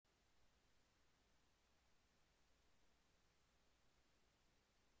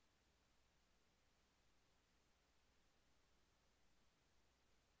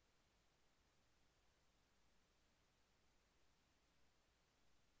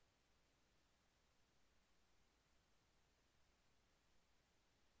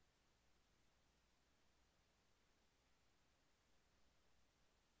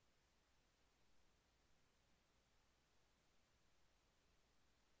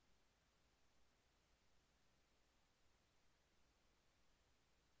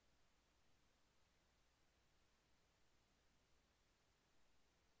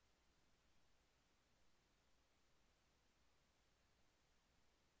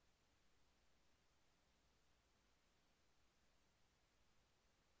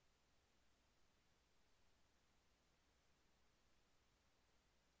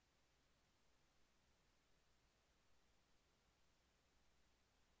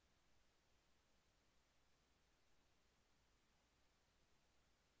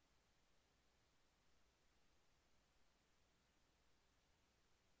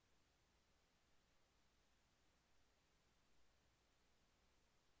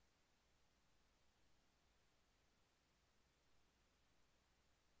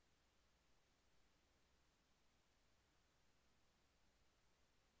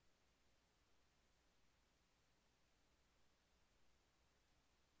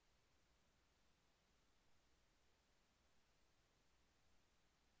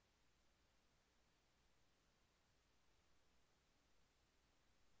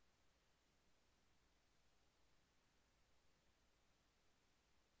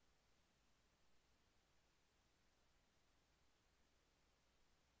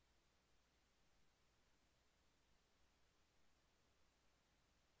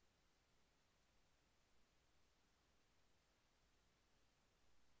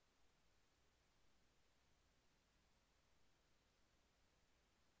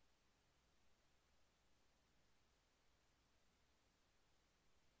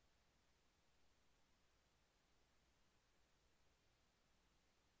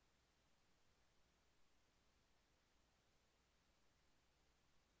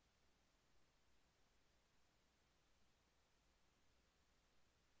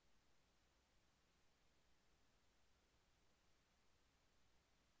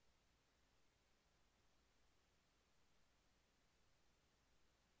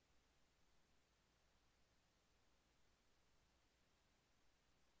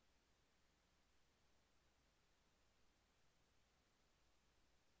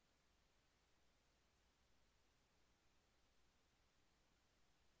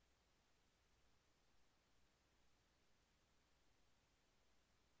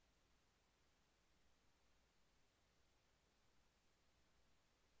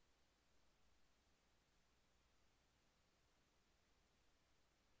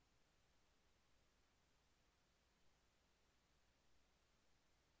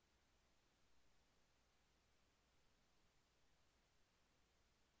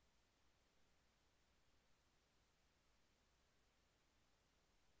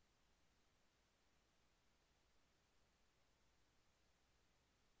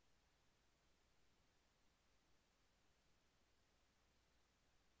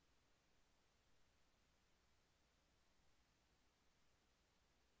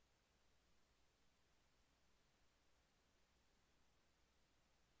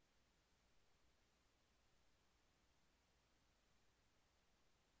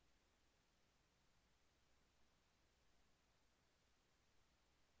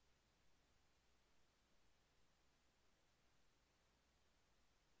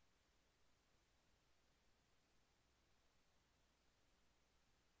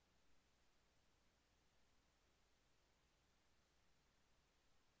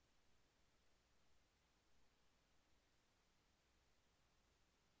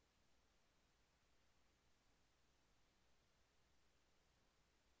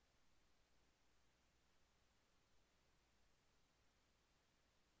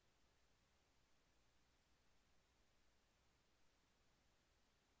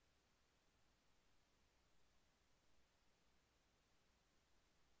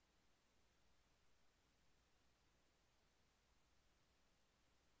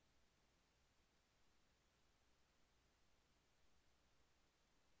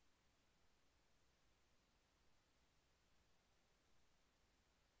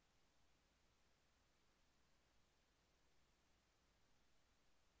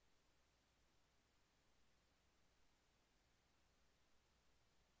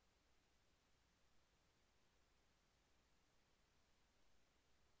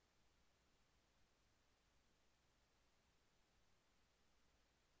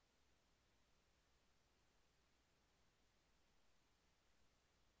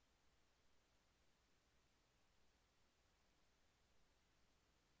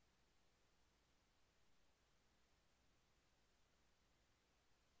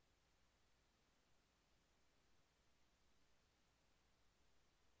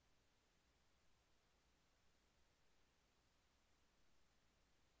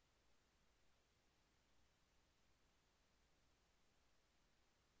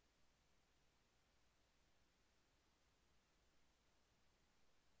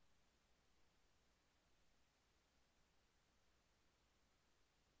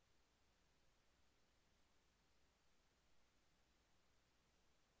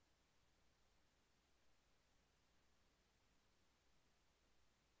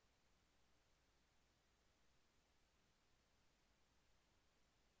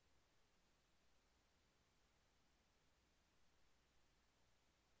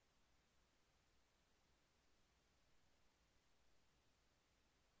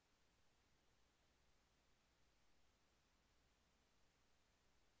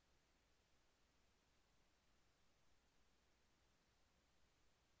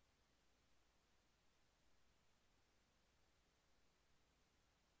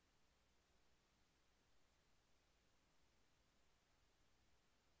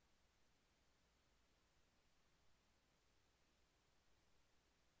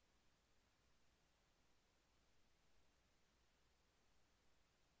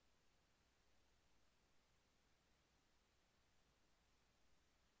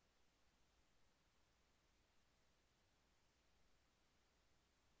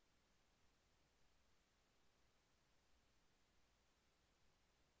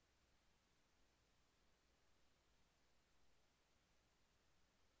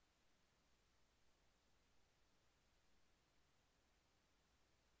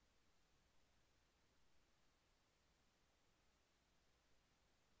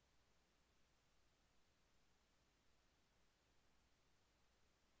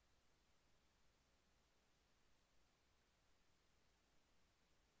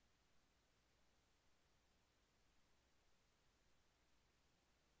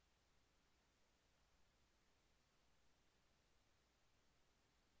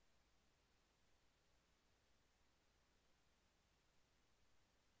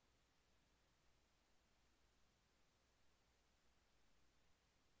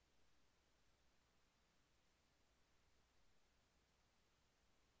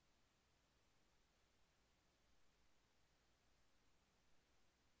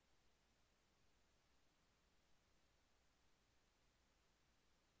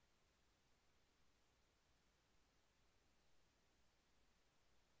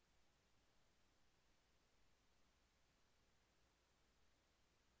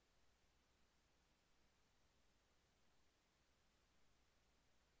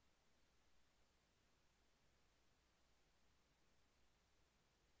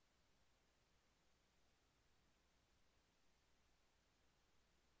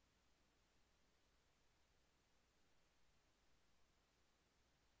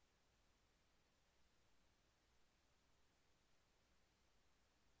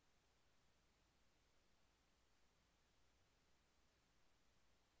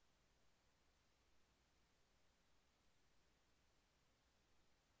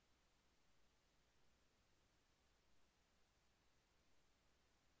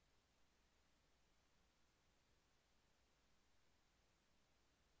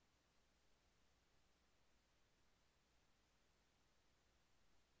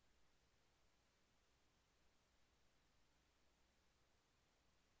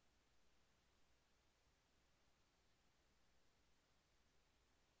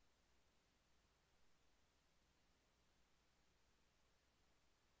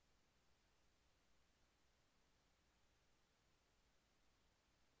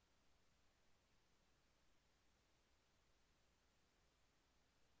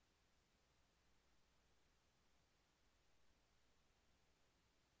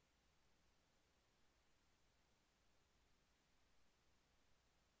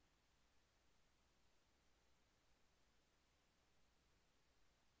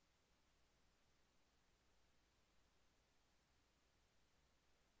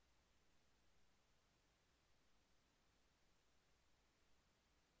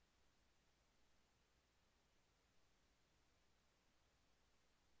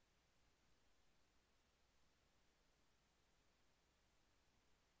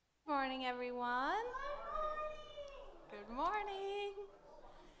Morning, everyone. Good morning.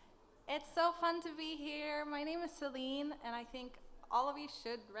 It's so fun to be here. My name is Celine, and I think all of you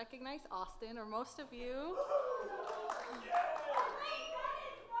should recognize Austin, or most of you.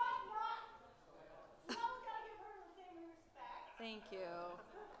 Thank you.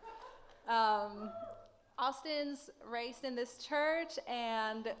 Austin's raised in this church,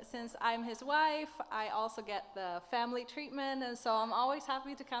 and since I'm his wife, I also get the family treatment, and so I'm always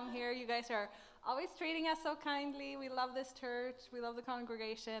happy to come here. You guys are always treating us so kindly. We love this church. We love the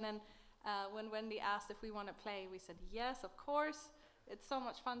congregation, and when Wendy asked if we want to play, we said yes, of course. It's so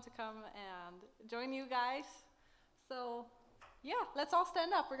much fun to come and join you guys. So, yeah, let's all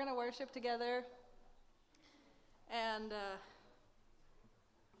stand up. We're going to worship together. And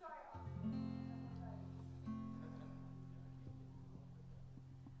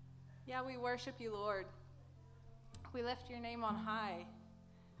yeah, we worship you, Lord. We lift your name on high.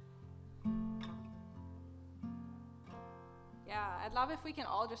 Yeah, I'd love if we can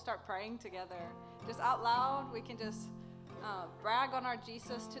all just start praying together. Just out loud, we can just brag on our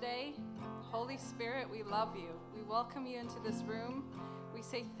Jesus today. Holy Spirit, we love you. We welcome you into this room. We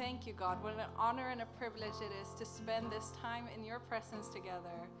say thank you, God. What an honor and a privilege it is to spend this time in your presence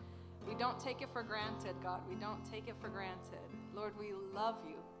together. We don't take it for granted, God. We don't take it for granted. Lord, we love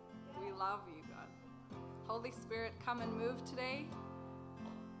you. We love you, God. Holy Spirit, come and move today.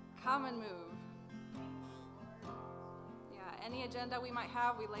 Come and move. Yeah, any agenda we might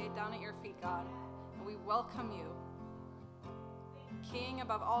have, we lay it down at your feet, God. And we welcome you. King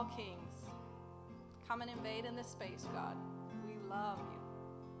above all kings. Come and invade in this space, God. We love you.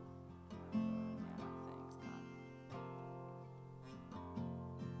 Yeah, thanks, God. Thanks, God.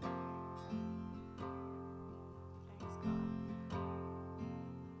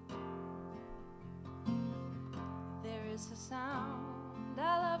 There is a sound I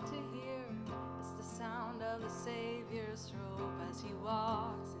love to hear. It's the sound of the Savior's robe as he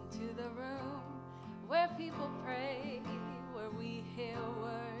walks into the room where people pray, where we hear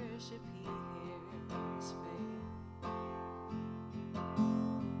worship, he hears faith.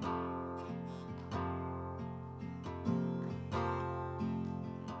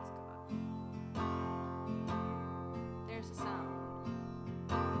 There's a sound.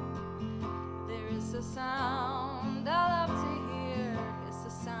 There is a sound I love to hear. It's the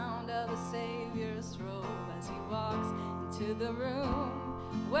sound of the Savior's robe as he walks into the room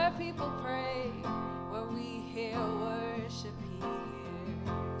where people pray, where we hear worship, he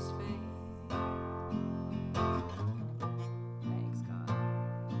hears faith. Thanks, God.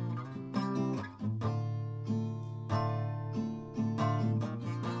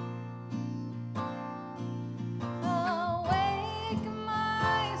 Awake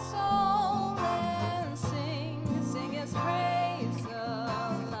my soul and sing, sing his praise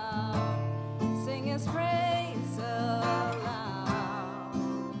aloud, sing his praise aloud.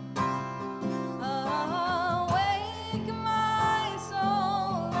 Awake my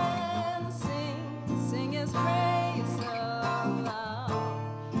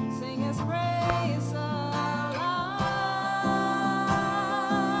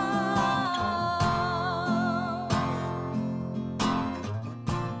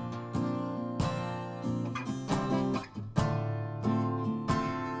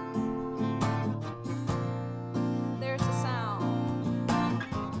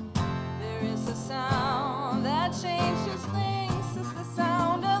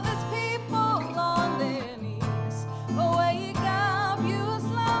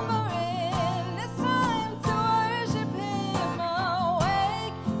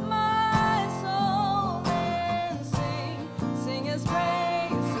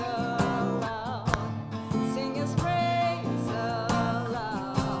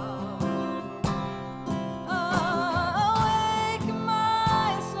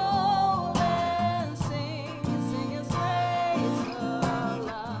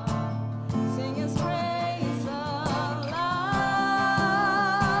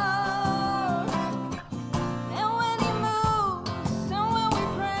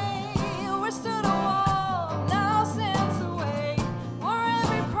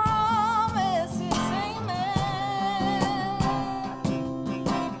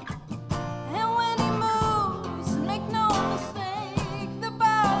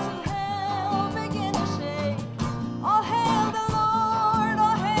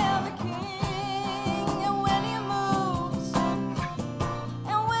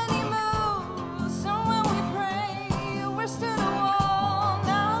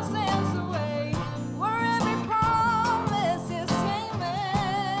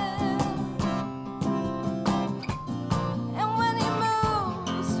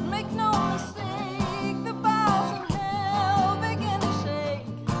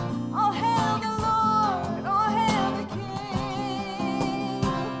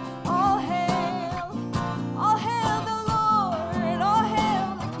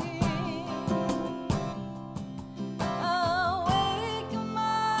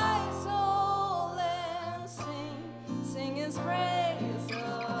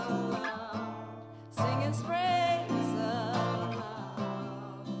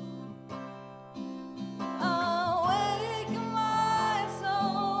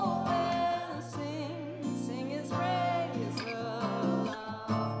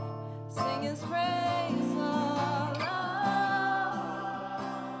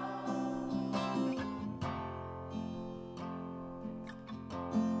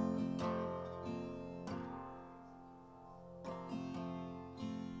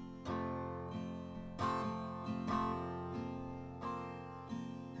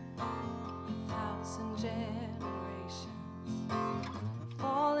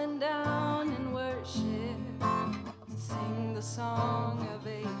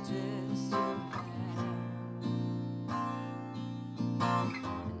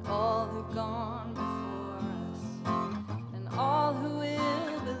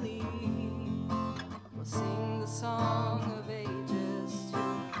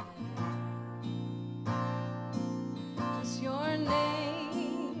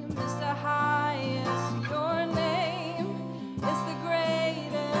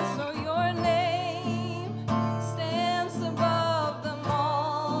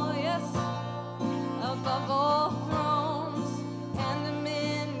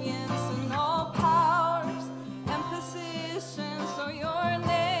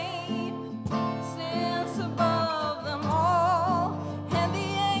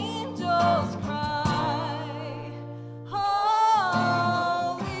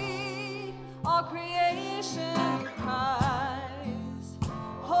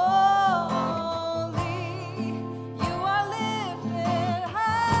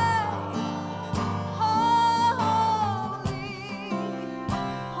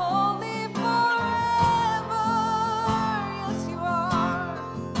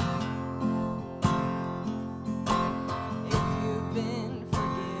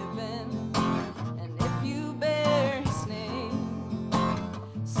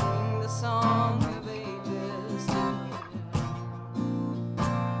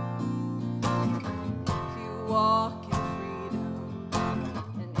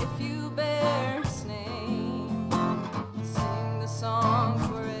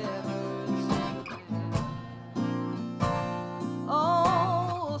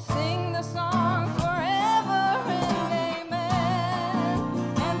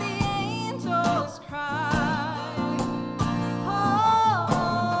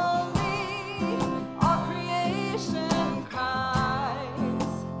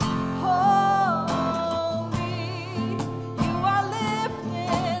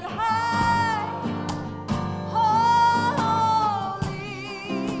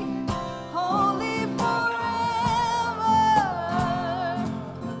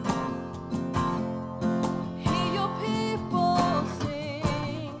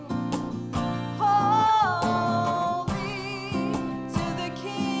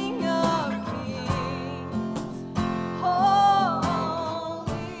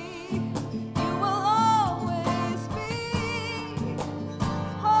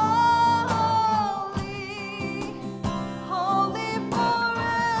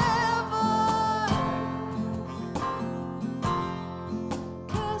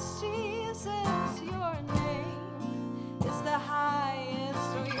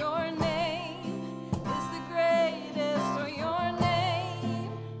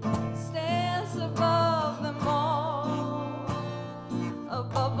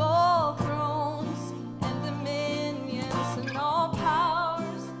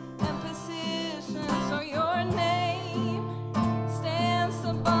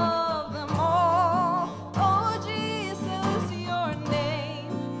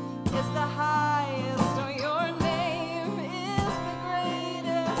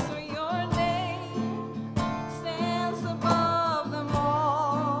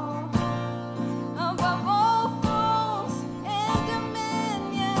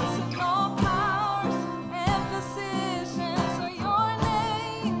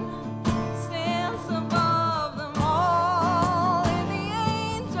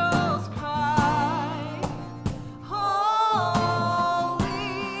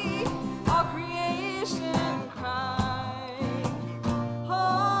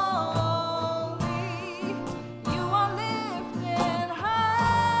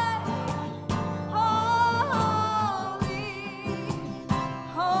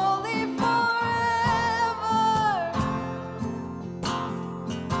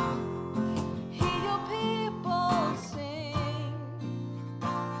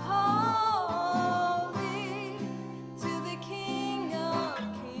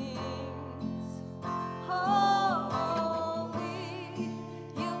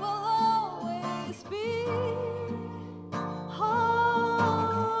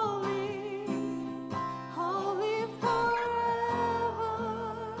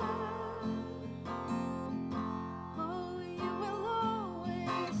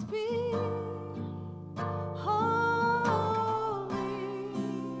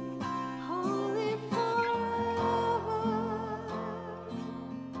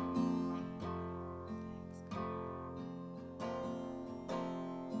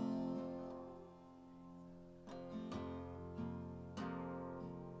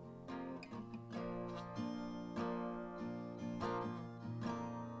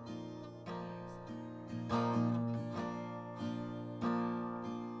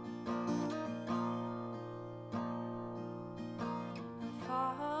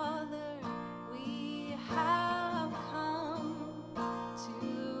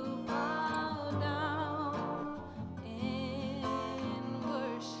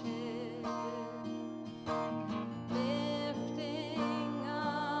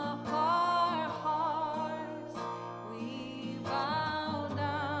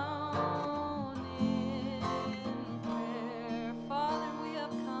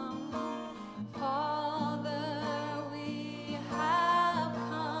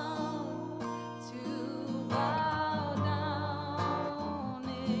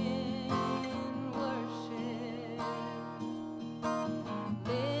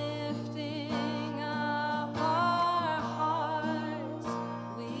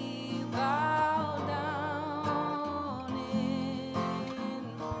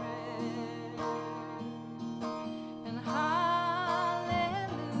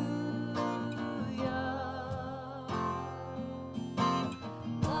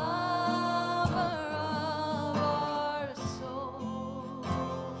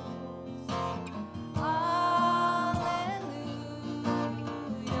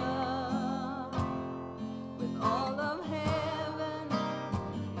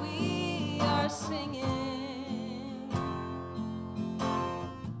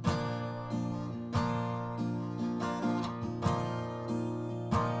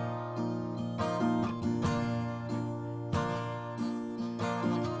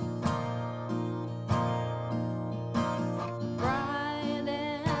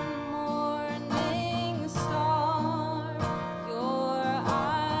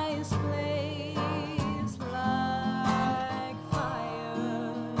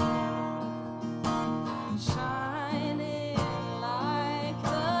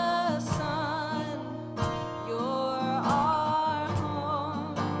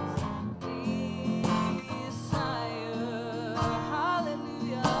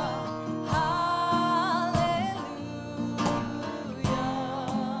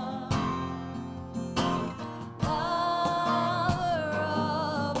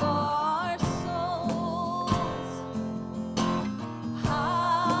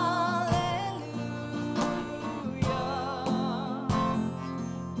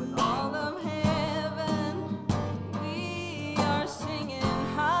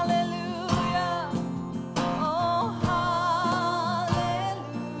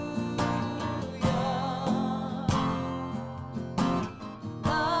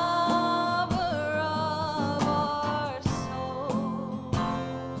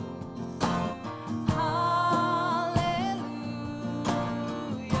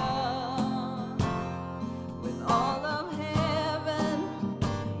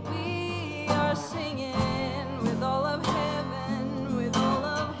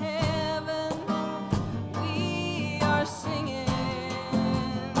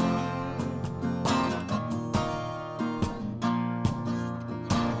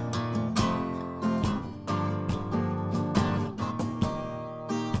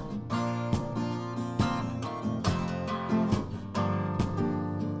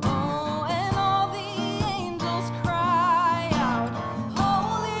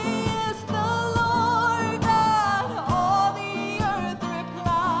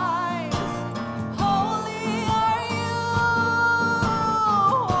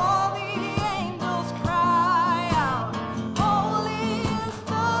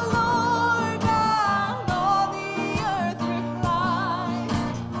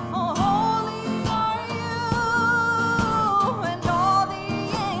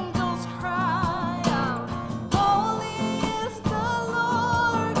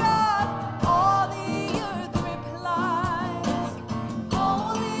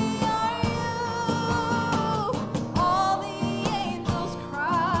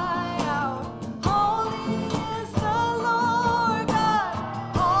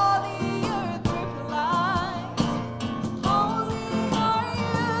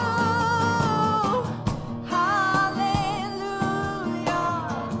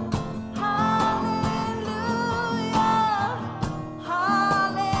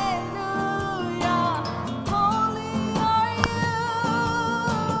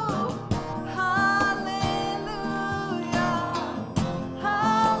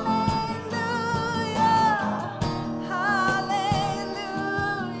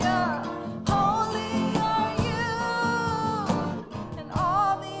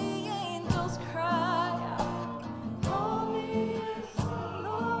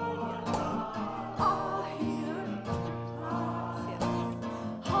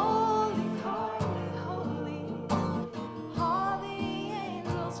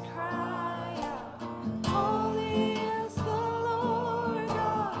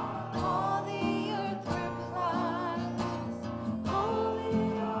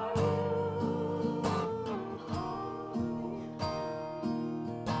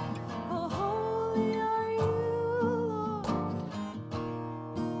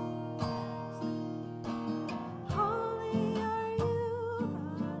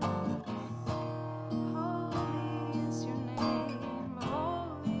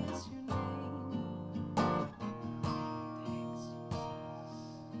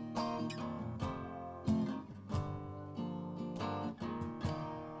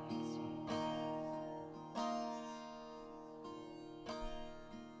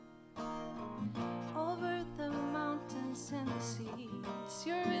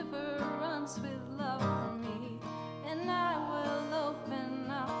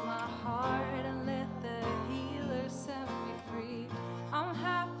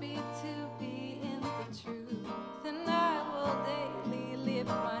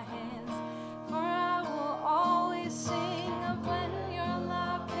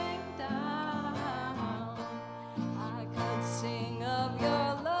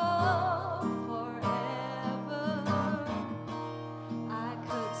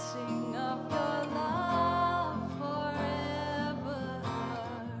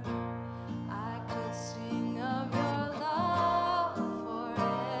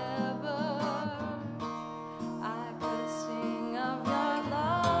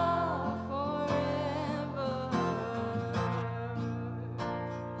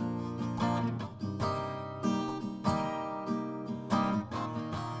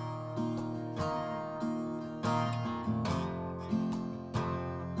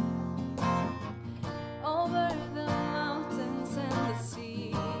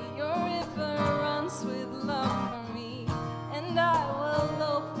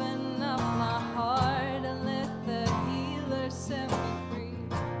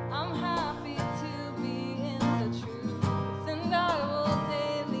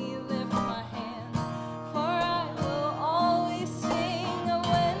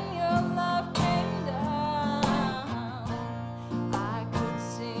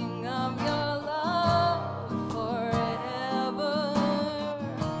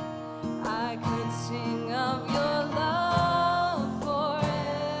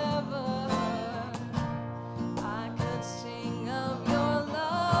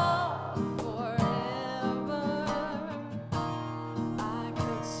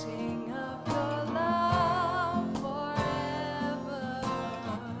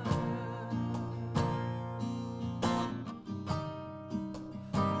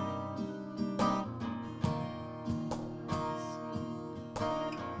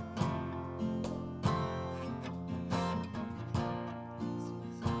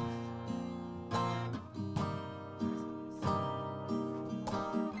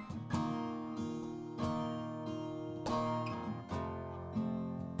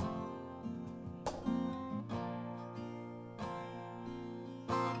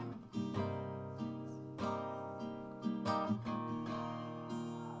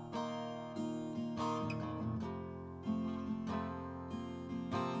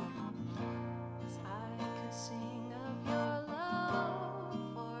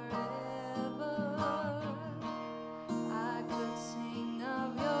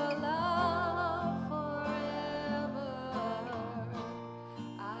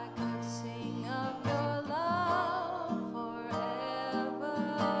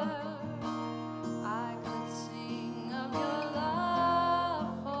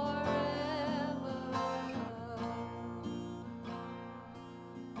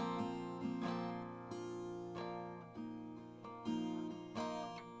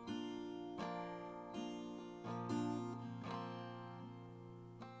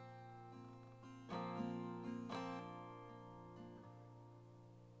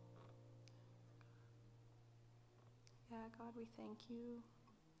God, we thank you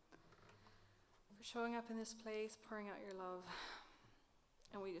for showing up in this place, pouring out your love,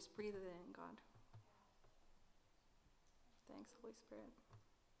 and we just breathe it in, God. Thanks, Holy Spirit.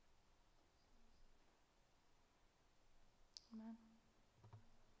 Amen.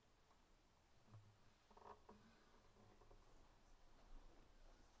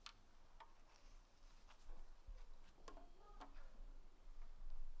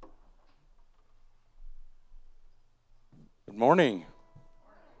 Good morning.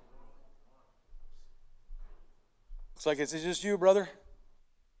 Looks like it's just you, brother.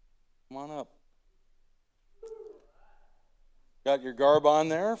 Come on up. Got your garb on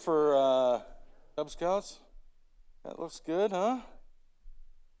there for Cub Scouts. That looks good, huh?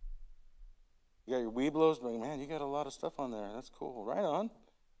 You got your Weeblos, but man, you got a lot of stuff on there. That's cool. Right on.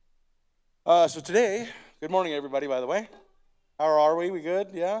 So today, good morning, everybody, by the way. How are we? We good?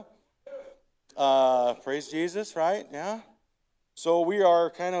 Yeah? Praise Jesus, right? Yeah? So we are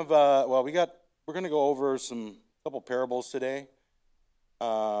kind of, we're going to go over couple parables today. We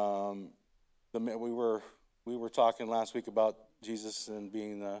were talking last week about Jesus and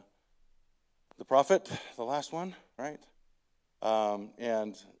being the prophet, the last one, right?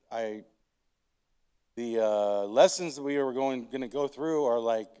 The lessons that we were going to go through are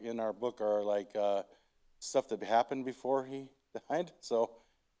like in our book are like stuff that happened before he died. So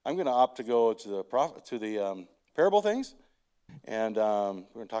I'm going to opt to go to the parable things, and we're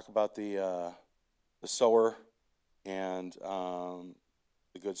going to talk about the sower and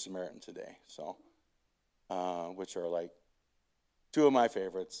the Good Samaritan today. So, which are like two of my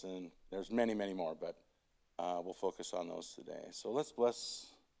favorites, and there's many, many more, but we'll focus on those today. So let's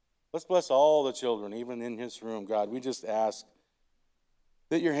bless all the children, even in this room, God. We just ask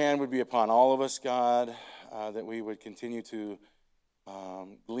that your hand would be upon all of us, God, that we would continue to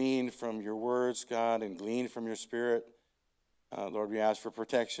glean from your words, God, and glean from your Spirit. Lord, we ask for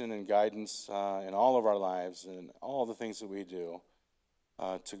protection and guidance in all of our lives and all the things that we do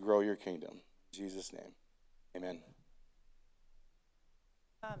to grow your kingdom. In Jesus' name, amen.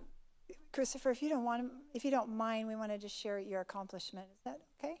 Christopher, if you don't mind, we want to just share your accomplishment. Is that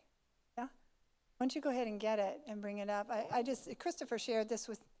okay? Yeah? Why don't you go ahead and get it and bring it up? Christopher shared this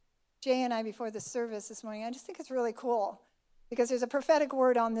with Jay and I before the service this morning. I just think it's really cool because there's a prophetic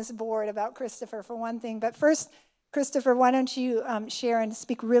word on this board about Christopher for one thing. But first, Christopher, why don't you share and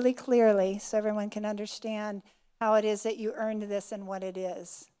speak really clearly so everyone can understand how it is that you earned this and what it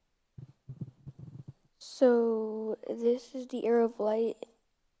is. So this is the Arrow of Light,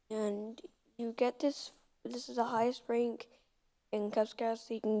 and you get this. This is the highest rank in Cub Scouts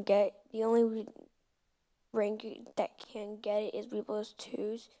that you can get. The only rank that can get it is Weeblos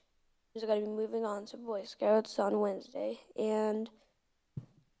 2s. He's going to be moving on to Boy Scouts on Wednesday, and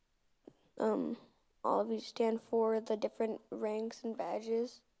all of you stand for the different ranks and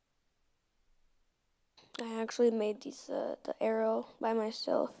badges. I actually made these the arrow by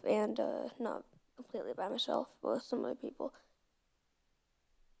myself, and not completely by myself, but with some other people.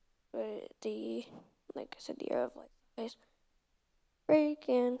 But like I said, the Arrow of Light rank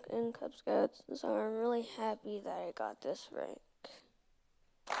and Cub Scouts, so I'm really happy that I got this rank.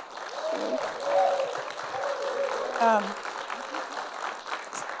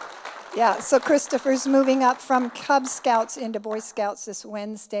 So Christopher's moving up from Cub Scouts into Boy Scouts this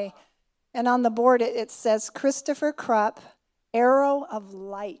Wednesday. And on the board it says Christopher Krupp, Arrow of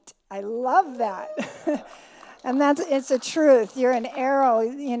Light. I love that. And it's a truth. You're an arrow.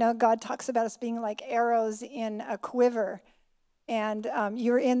 You know, God talks about us being like arrows in a quiver. And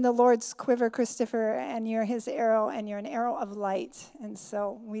you're in the Lord's quiver, Christopher, and you're his arrow, and you're an arrow of light. And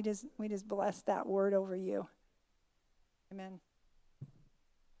so we just bless that word over you. Amen.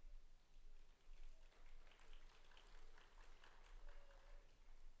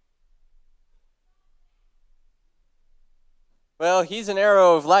 Well, he's an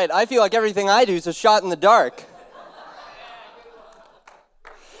arrow of light. I feel like everything I do is a shot in the dark.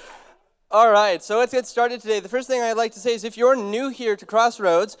 All right, so let's get started today. The first thing I'd like to say is if you're new here to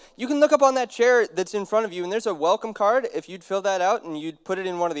Crossroads, you can look up on that chair that's in front of you, and there's a welcome card. If you'd fill that out and you'd put it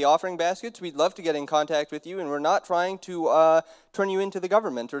in one of the offering baskets, we'd love to get in contact with you, and we're not trying to turn you into the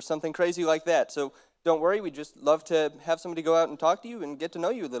government or something crazy like that. So don't worry, we'd just love to have somebody go out and talk to you and get to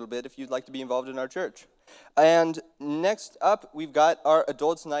know you a little bit if you'd like to be involved in our church. And next up, we've got our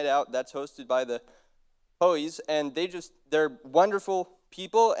Adults Night Out. That's hosted by the Hoes, and they're wonderful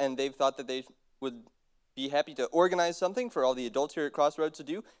people, and they've thought that they would be happy to organize something for all the adults here at Crossroads to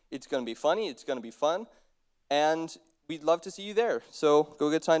do. It's going to be funny, it's going to be fun, and we'd love to see you there. So go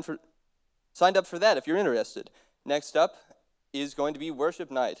get signed up for that if you're interested. Next up, is going to be worship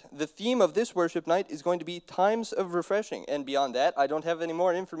night. The theme of this worship night is going to be times of refreshing. And beyond that, I don't have any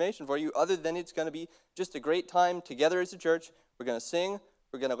more information for you other than it's going to be just a great time together as a church. We're going to sing,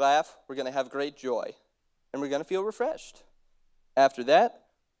 we're going to laugh, we're going to have great joy, and we're going to feel refreshed. After that,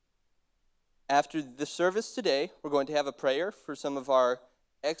 after the service today, we're going to have a prayer for some of our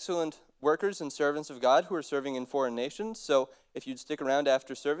excellent workers and servants of God who are serving in foreign nations. So if you'd stick around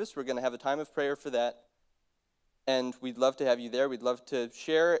after service, we're going to have a time of prayer for that. And we'd love to have you there. We'd love to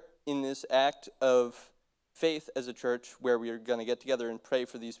share in this act of faith as a church where we are going to get together and pray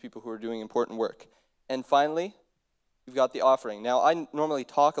for these people who are doing important work. And finally, we've got the offering. Now, I normally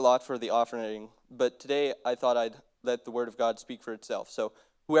talk a lot for the offering, but today I thought I'd let the word of God speak for itself. So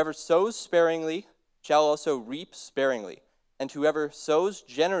whoever sows sparingly shall also reap sparingly, and whoever sows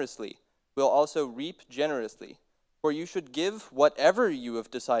generously will also reap generously. For you should give whatever you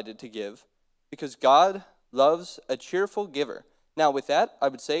have decided to give, because God loves a cheerful giver. Now, with that, I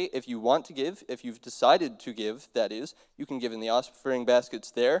would say if you want to give, if you've decided to give, that is, you can give in the offering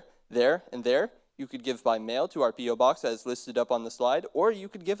baskets there, and there. You could give by mail to our P.O. Box as listed up on the slide, or you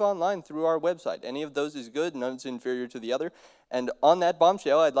could give online through our website. Any of those is good, none's inferior to the other. And on that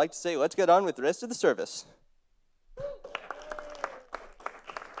bombshell, I'd like to say let's get on with the rest of the service.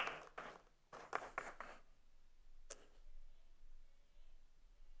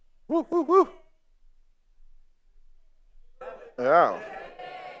 Woo, woo, woo. Yeah.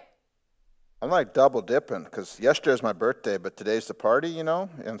 I'm like double dipping because yesterday's my birthday, but today's the party, you know,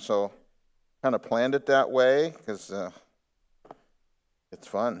 and so kind of planned it that way because it's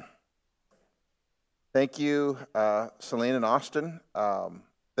fun. Thank you, Celine and Austin.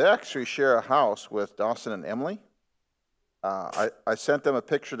 They actually share a house with Dustin and Emily. I sent them a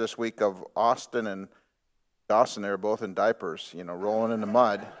picture this week of Austin and Dustin. They were both in diapers, you know, rolling in the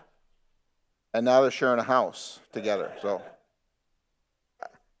mud. And now they're sharing a house together. So,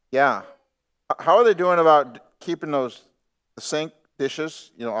 yeah. How are they doing about keeping the sink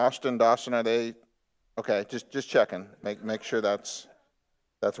dishes? You know, Austin, Dustin, are they okay? Just checking. Make sure that's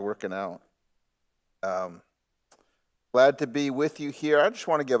working out. Glad to be with you here. I just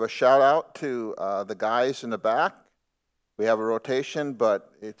want to give a shout out to the guys in the back. We have a rotation,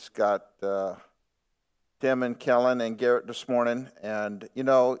 but it's got Tim and Kellen and Garrett this morning, and you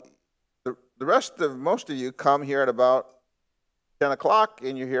know. Most of you come here at about 10 o'clock,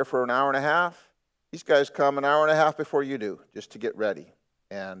 and you're here for an hour and a half. These guys come an hour and a half before you do, just to get ready.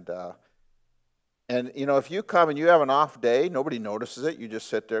 And you know, if you come and you have an off day, nobody notices it. You just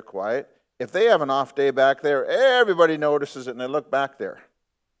sit there quiet. If they have an off day back there, everybody notices it, and they look back there.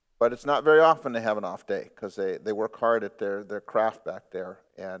 But it's not very often they have an off day because they work hard at their craft back there.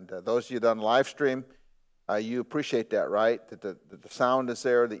 And those of you done live stream, you appreciate that, right? That the sound is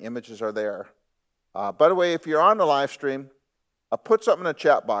there, the images are there. By the way, if you're on the live stream, put something in the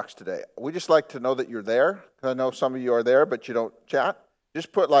chat box today. We just like to know that you're there, because I know some of you are there, but you don't chat.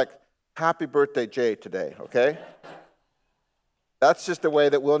 Just put like, happy birthday, Jay, today, okay? That's just a way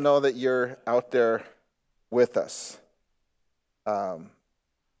that we'll know that you're out there with us. Father,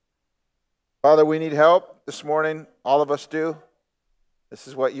 we need help this morning. All of us do. This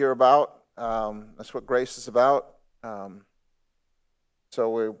is what you're about. That's what grace is about. So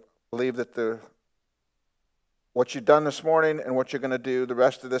we believe that what you've done this morning and what you're going to do the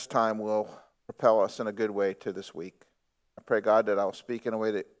rest of this time will propel us in a good way to this week. I pray, God, that I'll speak in a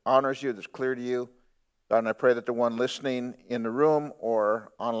way that honors you, that's clear to you. God, and I pray that the one listening in the room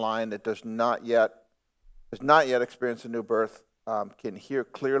or online that does not yet experience a new birth can hear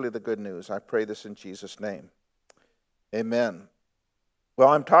clearly the good news. I pray this in Jesus' name. Amen. Well,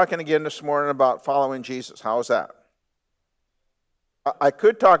 I'm talking again this morning about following Jesus. How's that? I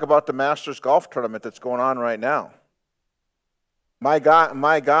could talk about the Masters golf tournament that's going on right now. My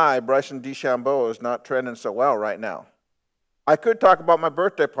guy, Bryson DeChambeau, is not trending so well right now. I could talk about my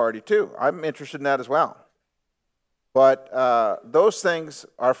birthday party too. I'm interested in that as well. But those things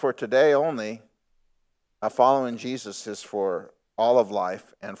are for today only. Following Jesus is for all of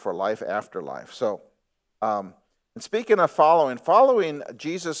life and for life after life. So, and speaking of following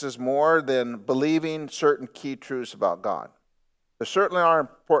Jesus is more than believing certain key truths about God. There certainly are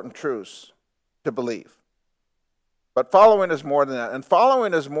important truths to believe. But following is more than that. And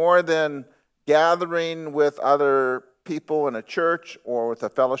following is more than gathering with other people in a church or with a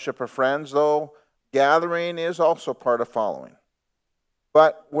fellowship of friends, though gathering is also part of following.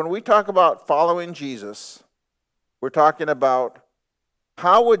 But when we talk about following Jesus, we're talking about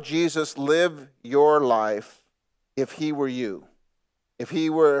how would Jesus live your life if he were you? If he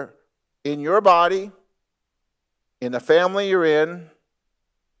were in your body, in the family you're in,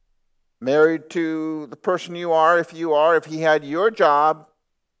 married to the person you are, if he had your job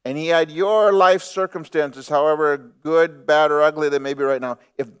and he had your life circumstances, however good, bad, or ugly they may be right now,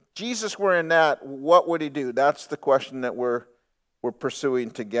 if Jesus were in that, what would he do? That's the question that we're pursuing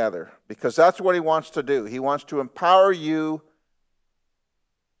together, because that's what he wants to do. He wants to empower you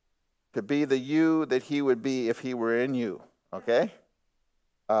to be the you that he would be if he were in you, okay?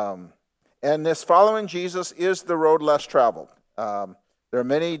 And this following Jesus is the road less traveled. There are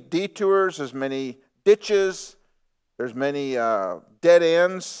many detours, there's many ditches, there's many dead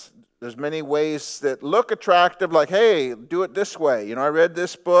ends, there's many ways that look attractive, like, hey, do it this way. You know, I read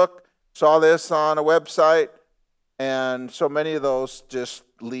this book, saw this on a website, and so many of those just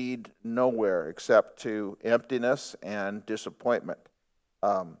lead nowhere except to emptiness and disappointment.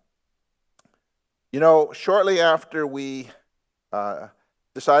 You know, shortly after we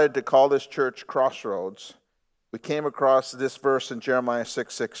decided to call this church Crossroads, we came across this verse in Jeremiah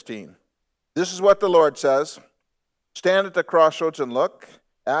 6:16. This is what the Lord says: stand at the crossroads and look,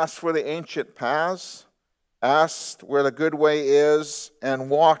 ask for the ancient paths, ask where the good way is, and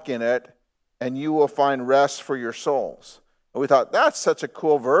walk in it, and you will find rest for your souls. And we thought, that's such a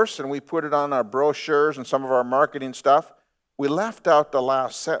cool verse, and we put it on our brochures and some of our marketing stuff. We left out the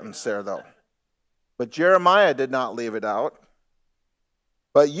last sentence there, though. But Jeremiah did not leave it out.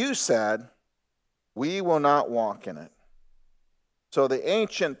 But you said, we will not walk in it. So the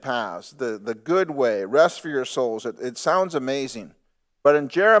ancient paths, the good way, rest for your souls, it sounds amazing. But in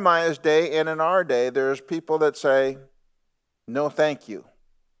Jeremiah's day and in our day, there's people that say, no thank you.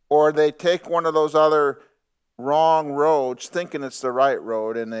 Or they take one of those other wrong roads thinking it's the right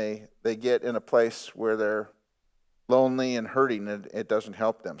road, and they get in a place where they're lonely and hurting, and it doesn't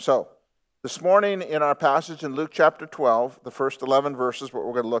help them. So this morning in our passage in Luke chapter 12, the first 11 verses, what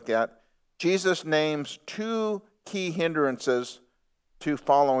we're going to look at, Jesus names two key hindrances to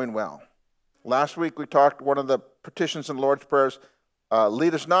following well. Last week we talked, one of the petitions in the Lord's Prayers,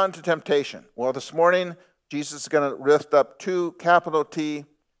 lead us not into temptation. Well, this morning Jesus is going to lift up two capital T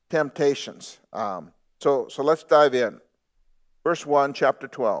temptations. So let's dive in. Verse 1, chapter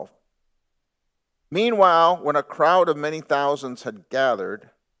 12. Meanwhile, when a crowd of many thousands had gathered,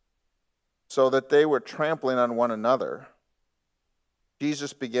 so that they were trampling on one another,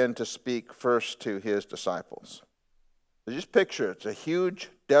 Jesus began to speak first to his disciples. So just picture, it's a huge,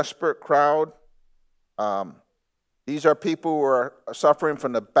 desperate crowd. These are people who are suffering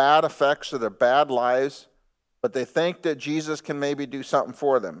from the bad effects of their bad lives, but they think that Jesus can maybe do something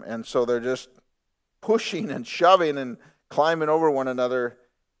for them. And so they're just pushing and shoving and climbing over one another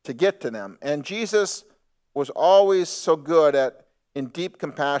to get to them. And Jesus was always so good at, in deep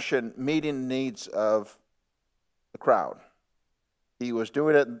compassion, meeting the needs of the crowd. He was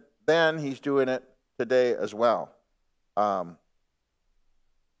doing it then, he's doing it today as well.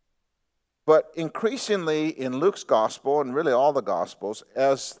 But increasingly in Luke's gospel, and really all the gospels,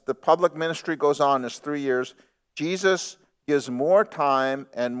 as the public ministry goes on this 3 years, Jesus gives more time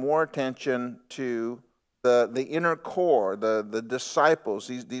and more attention to the inner core, the disciples,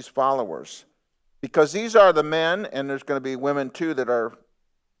 these followers. Because these are the men, and there's going to be women too that are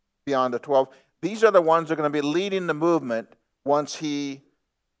beyond the 12. These are the ones that are going to be leading the movement once he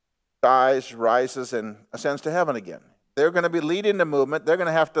dies, rises, and ascends to heaven again. They're going to be leading the movement. They're going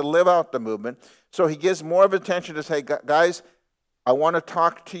to have to live out the movement. So he gives more of attention to say, guys, I want to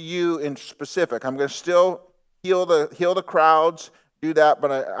talk to you in specific. I'm going to still heal the crowds, do that,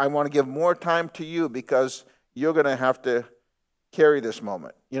 but I want to give more time to you because you're going to have to carry this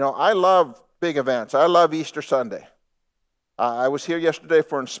moment. You know, I love big events. I love Easter Sunday. I was here yesterday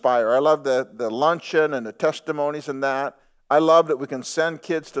for Inspire. I love the luncheon and the testimonies and that. I love that we can send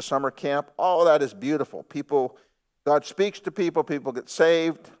kids to summer camp. All that is beautiful. God speaks to people. People get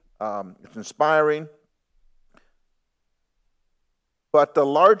saved. It's inspiring. But the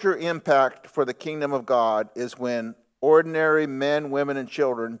larger impact for the kingdom of God is when ordinary men, women, and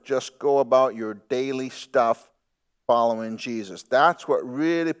children just go about your daily stuff following Jesus. That's what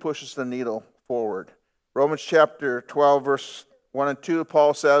really pushes the needle forward. Romans chapter 12, verse 1 and 2,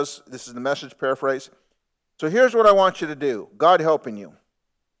 Paul says, this is the Message paraphrase, so here's what I want you to do, God helping you.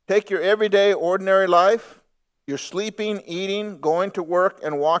 Take your everyday, ordinary life, your sleeping, eating, going to work,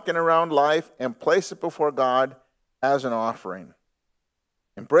 and walking around life, and place it before God as an offering.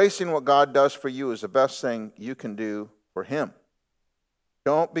 Embracing what God does for you is the best thing you can do for him.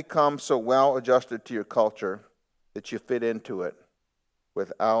 Don't become so well adjusted to your culture that you fit into it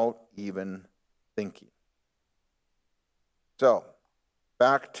without even thinking. So,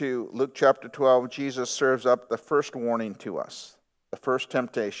 back to Luke chapter 12, Jesus serves up the first warning to us, the first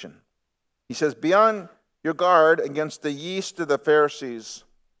temptation. He says, be on your guard against the yeast of the Pharisees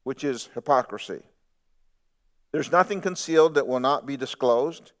which is hypocrisy. There's nothing concealed that will not be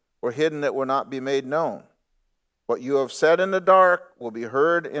disclosed, or hidden that will not be made known. What you have said in the dark will be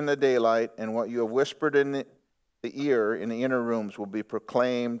heard in the daylight, and what you have whispered in the ear in the inner rooms will be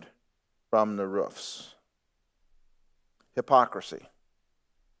proclaimed from the roofs. Hypocrisy.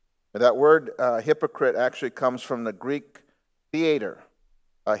 That word hypocrite actually comes from the Greek theater.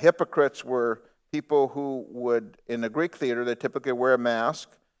 Hypocrites were people who would, in the Greek theater, they typically wear a mask.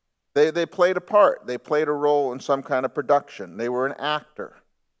 They played a part. They played a role in some kind of production. They were an actor.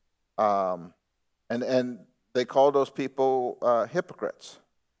 And they called those people hypocrites.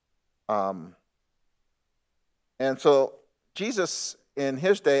 And so Jesus, in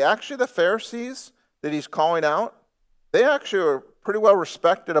his day, actually the Pharisees that he's calling out, they actually were pretty well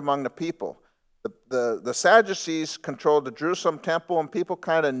respected among the people. The Sadducees controlled the Jerusalem temple, and people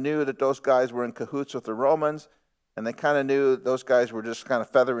kind of knew that those guys were in cahoots with the Romans, and they kind of knew those guys were just kind of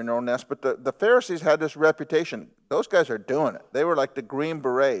feathering their own nest. But the Pharisees had this reputation. Those guys are doing it. They were like the Green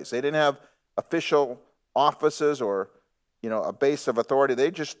Berets. They didn't have official offices or, a base of authority.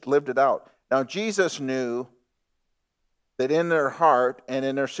 They just lived it out. Now, Jesus knew that in their heart and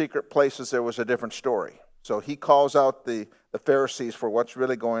in their secret places there was a different story. So he calls out the Pharisees for what's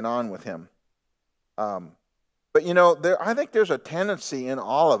really going on with him. But I think there's a tendency in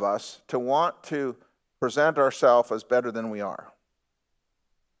all of us to want to present ourselves as better than we are.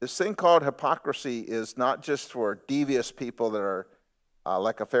 This thing called hypocrisy is not just for devious people that are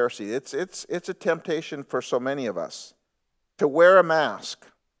like a Pharisee. It's a temptation for so many of us to wear a mask,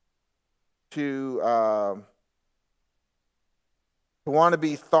 to want to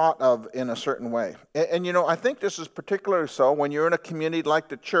be thought of in a certain way. And I think this is particularly so when you're in a community like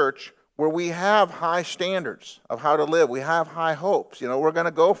the church, where we have high standards of how to live. We have high hopes. We're going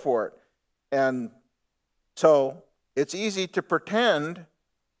to go for it. And so it's easy to pretend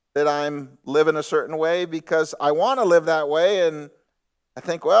that I'm living a certain way because I want to live that way. And I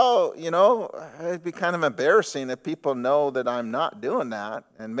think, well, it'd be kind of embarrassing if people know that I'm not doing that.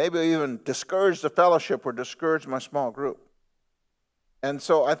 And maybe even discourage the fellowship or discourage my small group. And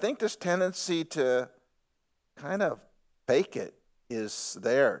so I think this tendency to kind of fake it is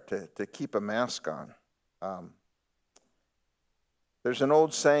there, to keep a mask on. There's an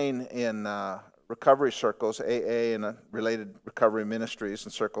old saying in recovery circles, AA and related recovery ministries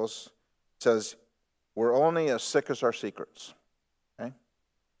and circles, it says, we're only as sick as our secrets. Okay?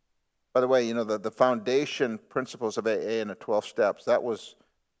 By the way, the foundation principles of AA and the 12 steps, that was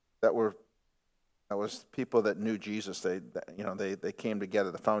people that knew Jesus. They came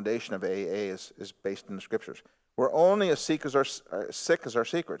together. The foundation of AA is based in the scriptures. We're only as sick as our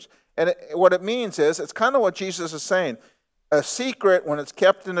secrets. And what it means is, it's kind of what Jesus is saying. A secret, when it's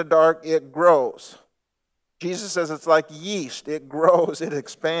kept in the dark, it grows. Jesus says it's like yeast. It grows, it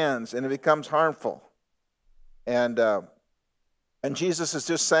expands, and it becomes harmful. And Jesus is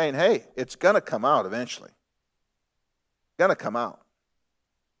just saying, hey, it's going to come out eventually. It's going to come out.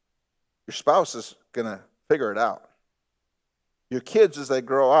 Your spouse is going to figure it out. Your kids, as they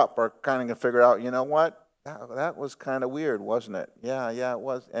grow up, are kind of going to figure out, you know what? That was kind of weird, wasn't it? Yeah, it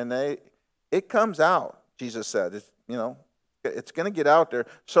was. And it comes out, Jesus said. It's going to get out there.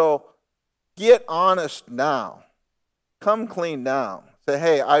 So get honest now. Come clean now. Say,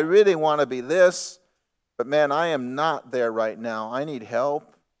 hey, I really want to be this, but man, I am not there right now. I need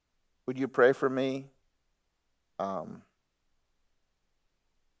help. Would you pray for me?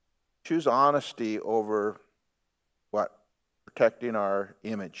 Choose honesty over what? Protecting our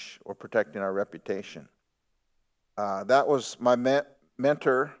image or protecting our reputation. That was my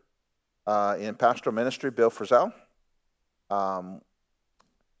mentor in pastoral ministry, Bill Frisell.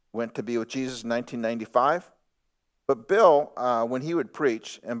 Went to be with Jesus in 1995. But Bill, when he would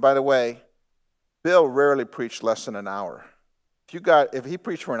preach, and by the way, Bill rarely preached less than an hour. If he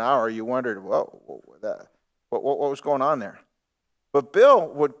preached for an hour, you wondered, what was going on there? But Bill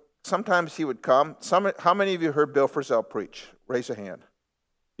would, sometimes he would come. How many of you heard Bill Frisell preach? Raise a hand.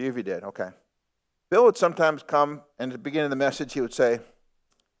 A few of you did, okay. Bill would sometimes come, and at the beginning of the message, he would say,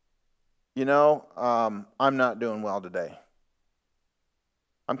 I'm not doing well today.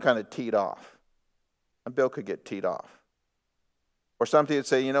 I'm kind of teed off. And Bill could get teed off. Or something would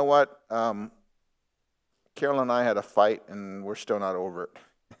say, you know what? Carol and I had a fight, and we're still not over it.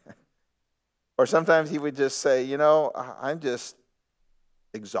 Or sometimes he would just say, I'm just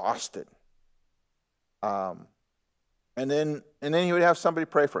exhausted. And then he would have somebody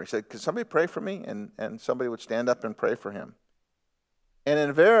pray for him. He said, could somebody pray for me? And somebody would stand up and pray for him. And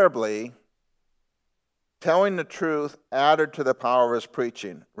invariably, telling the truth added to the power of his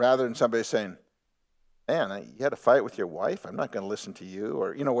preaching, rather than somebody saying, man, you had a fight with your wife? I'm not going to listen to you,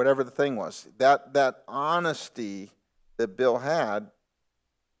 or, whatever the thing was. That honesty that Bill had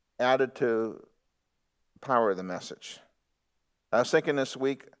added to the power of the message. I was thinking this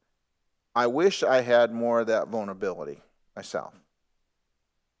week, I wish I had more of that vulnerability myself.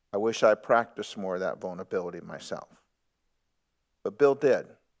 I wish I practiced more of that vulnerability myself. But Bill did.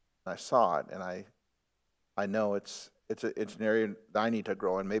 I saw it, and I know it's an area that I need to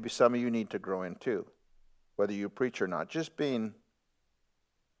grow in. Maybe some of you need to grow in too, whether you preach or not. Just being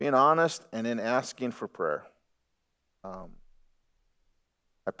honest and then asking for prayer. I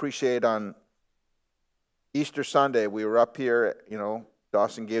appreciate on Easter Sunday, we were up here,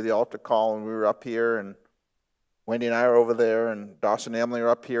 Dawson gave the altar call, and we were up here, and Wendy and I are over there, and Dawson and Emily are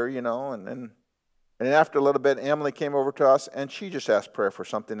up here, and then after a little bit, Emily came over to us, and she just asked prayer for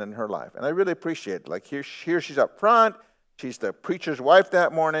something in her life. And I really appreciate it. Like here she's up front. She's the preacher's wife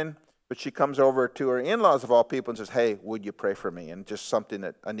that morning, but she comes over to her in-laws of all people and says, hey, would you pray for me? And just something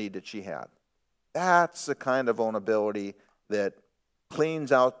a need that she had. That's the kind of vulnerability that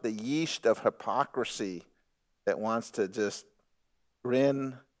cleans out the yeast of hypocrisy that wants to just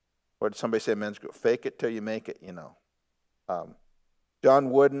grin. What did somebody say, men's group? Fake it till you make it, John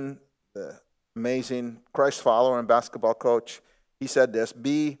Wooden, the amazing Christ follower and basketball coach, he said this: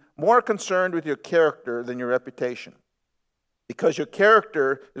 be more concerned with your character than your reputation. Because your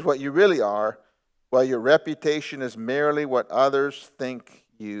character is what you really are, while your reputation is merely what others think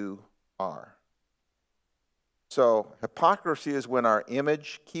you are. So hypocrisy is when our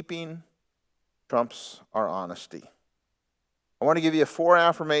image keeping trumps our honesty. I want to give you 4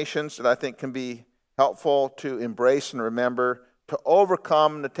 affirmations that I think can be helpful to embrace and remember to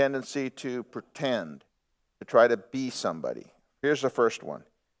overcome the tendency to pretend, to try to be somebody. Here's the first one.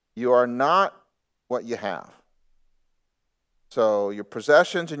 You are not what you have. So your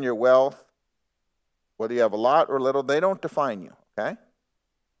possessions and your wealth, whether you have a lot or little, they don't define you, okay?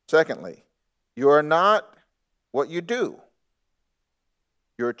 Secondly, you are not what you do.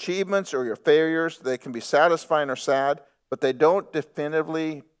 Your achievements or your failures, they can be satisfying or sad, but they don't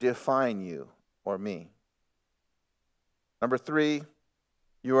definitively define you or me. Number 3,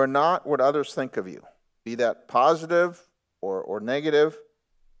 you are not what others think of you, be that positive or negative.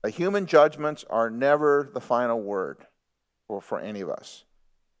 Human judgments are never the final word for any of us.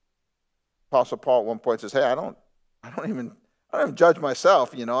 Apostle Paul at one point says, hey, I don't even judge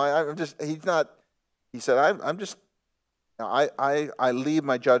myself, he said, I leave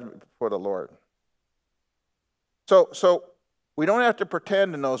my judgment before the Lord. So we don't have to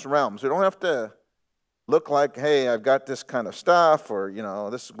pretend in those realms. We don't have to look like, hey, I've got this kind of stuff, or,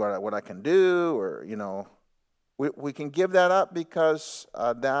 this is what I can do, or, we can give that up because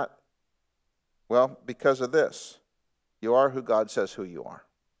because of this. You are who God says who you are.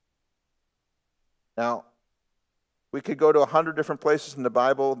 Now, we could go to 100 different places in the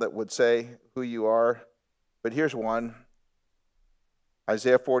Bible that would say who you are, but here's one.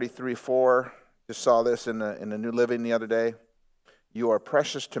 Isaiah 43:4. Just saw this in the New Living the other day. You are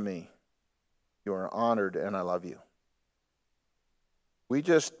precious to me. You are honored, and I love you. We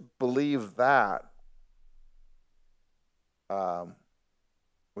just believe that.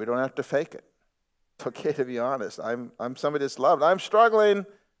 We don't have to fake it. It's okay to be honest. I'm somebody that's loved. I'm struggling,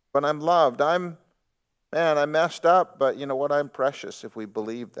 but I'm loved. I messed up, but you know what? I'm precious if we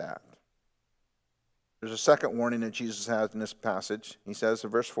believe that. There's a second warning that Jesus has in this passage. He says in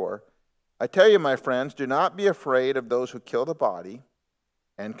verse 4, I tell you, my friends, do not be afraid of those who kill the body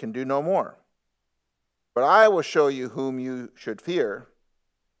and can do no more. But I will show you whom you should fear.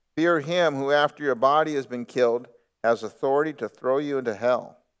 Fear him who, after your body has been killed, has authority to throw you into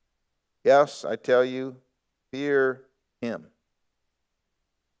hell. Yes, I tell you, fear him.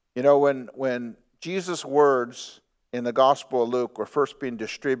 When Jesus' words in the Gospel of Luke were first being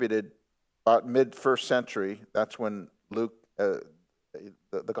distributed about mid-1st century, that's when Luke, the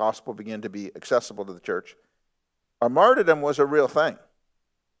Gospel began to be accessible to the church. Our martyrdom was a real thing.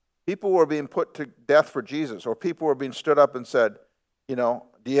 People were being put to death for Jesus, or people were being stood up and said, do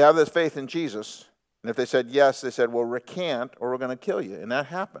you have this faith in Jesus? And if they said yes, they said, well, recant or we're going to kill you. And that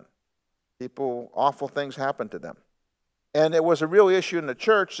happened. Awful things happened to them. And it was a real issue in the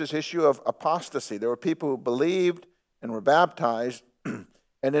church, this issue of apostasy. There were people who believed and were baptized, and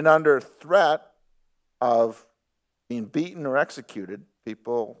then under threat of being beaten or executed,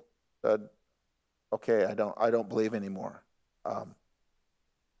 people said, okay, I don't believe anymore.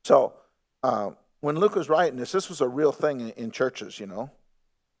 When Luke was writing this was a real thing in churches,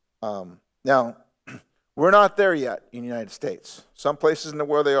 Now, we're not there yet in the United States. Some places in the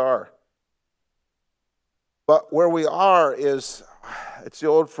world they are. But where we are is, it's the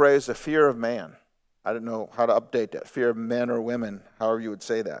old phrase, the fear of man. I don't know how to update that. Fear of men or women, however you would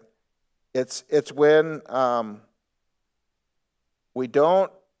say that. It's when we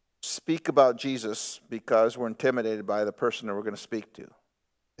don't speak about Jesus because we're intimidated by the person that we're going to speak to.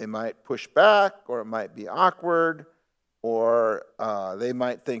 They might push back, or it might be awkward, or they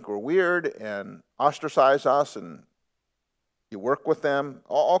might think we're weird and ostracize us, and you work with them,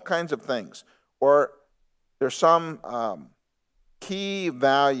 all kinds of things. Or there's some key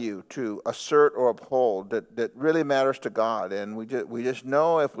value to assert or uphold that really matters to God, and we just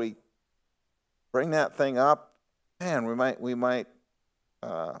know if we bring that thing up, man, we might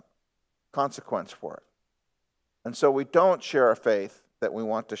consequence for it. And so we don't share our faith that we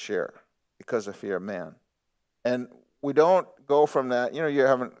want to share because of fear of man. And we don't go from that, you're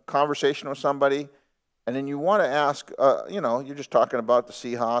having a conversation with somebody, and then you want to ask, you're just talking about the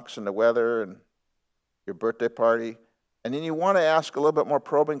Seahawks and the weather and your birthday party, and then you want to ask a little bit more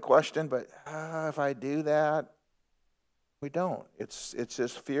probing question, but if I do that, we don't. It's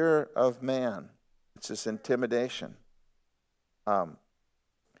this fear of man. It's this intimidation. And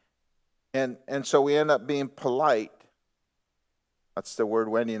so we end up being polite. That's the word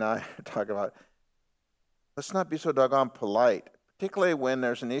Wendy and I talk about. Let's not be so doggone polite, particularly when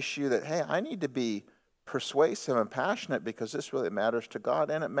there's an issue that, hey, I need to be persuasive and passionate because this really matters to God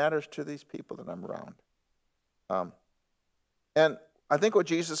and it matters to these people that I'm around. And I think what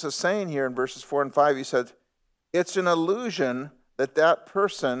Jesus is saying here in verses 4 and 5, he said, it's an illusion that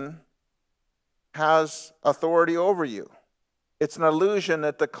person has authority over you. It's an illusion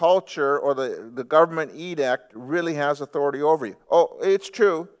that the culture or the government edict really has authority over you. Oh, it's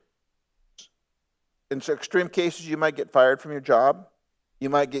true. In extreme cases, you might get fired from your job. You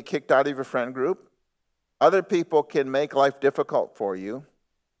might get kicked out of your friend group. Other people can make life difficult for you.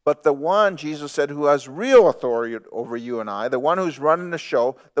 But the one, Jesus said, who has real authority over you and I, the one who's running the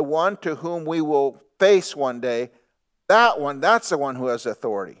show, the one to whom we will face one day, that's the one who has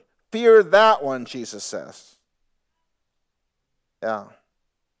authority. Fear that one, Jesus says. Yeah.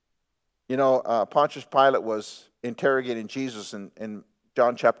 Pontius Pilate was interrogating Jesus in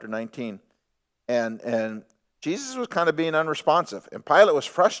John chapter 19. And Jesus was kind of being unresponsive. And Pilate was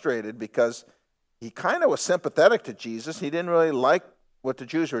frustrated because he kind of was sympathetic to Jesus. He didn't really like what the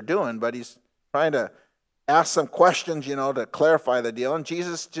Jews were doing, but he's trying to ask some questions, to clarify the deal. And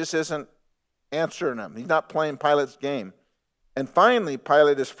Jesus just isn't answering them. He's not playing Pilate's game. And finally,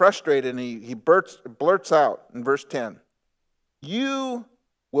 Pilate is frustrated, and he blurts out in verse 10, "You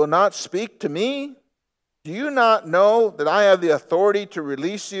will not speak to me? Do you not know that I have the authority to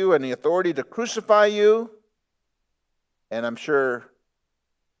release you and the authority to crucify you?" And I'm sure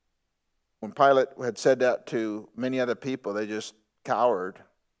when Pilate had said that to many other people, they just cowered.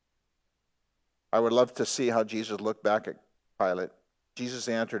 I would love to see how Jesus looked back at Pilate. Jesus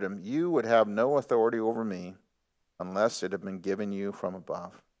answered him, "You would have no authority over me unless it had been given you from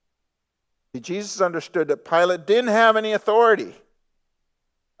above." See, Jesus understood that Pilate didn't have any authority.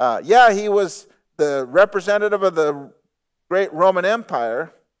 He was the representative of the great Roman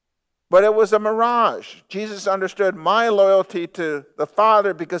Empire, but it was a mirage. Jesus understood my loyalty to the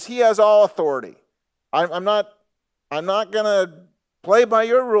Father because he has all authority. I'm not going to play by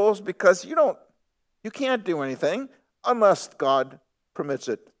your rules because you can't do anything unless God permits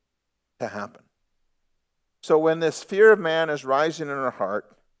it to happen. So when this fear of man is rising in our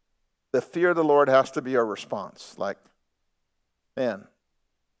heart, the fear of the Lord has to be our response. Like, man,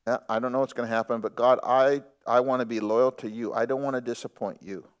 I don't know what's going to happen, but God, I want to be loyal to you. I don't want to disappoint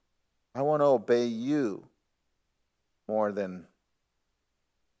you. I want to obey you more than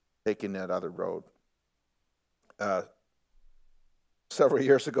taking that other road. Several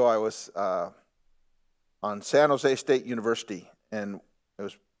years ago, I was on San Jose State University, and it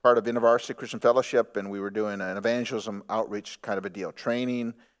was part of InterVarsity Christian Fellowship, and we were doing an evangelism outreach kind of a deal,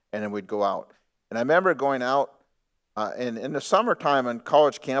 training, and then we'd go out. And I remember going out in the summertime on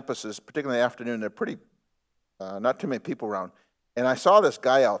college campuses, particularly in the afternoon, they're pretty, not too many people around. And I saw this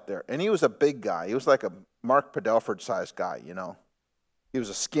guy out there, and he was a big guy. He was like a Mark Padelford-sized guy, He was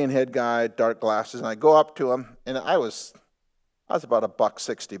a skinhead guy, dark glasses, and I go up to him, and I was about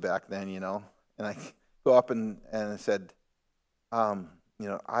 $160 back then, And I go up and I said, I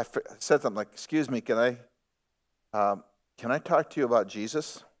said something like, "Excuse me, can I talk to you about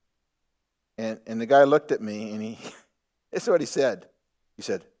Jesus?" And the guy looked at me, and this is what he said. He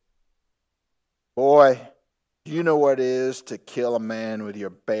said, "Boy, do you know what it is to kill a man with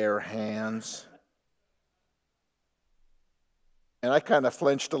your bare hands?" And I kind of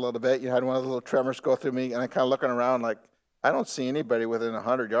flinched a little bit. Had one of the little tremors go through me, and I kind of looking around like, I don't see anybody within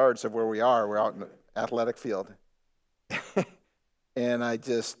 100 yards of where we are. We're out in the athletic field. And I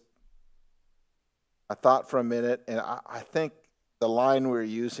just I thought for a minute, and I think the line we were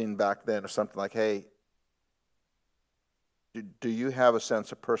using back then was something like, hey, do you have a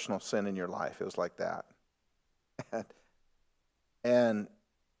sense of personal sin in your life? It was like that. And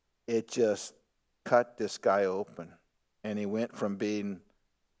it just cut this guy open. And he went from being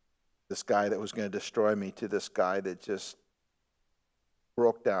this guy that was going to destroy me to this guy that just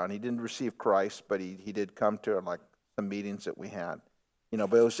broke down. He didn't receive Christ, but he did come to like some meetings that we had. You know,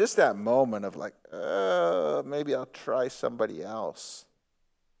 but it was just that moment of like, maybe I'll try somebody else.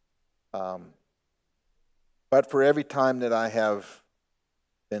 But for every time that I have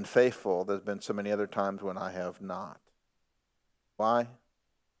been faithful, there's been so many other times when I have not. Why?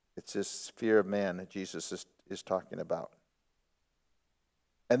 It's this fear of man that Jesus is talking about.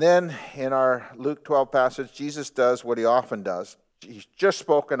 And then in our Luke 12 passage, Jesus does what he often does. He's just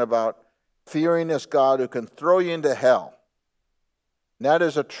spoken about fearing this God who can throw you into hell. And that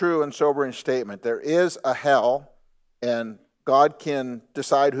is a true and sobering statement. There is a hell, and God can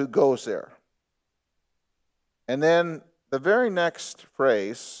decide who goes there. And then the very next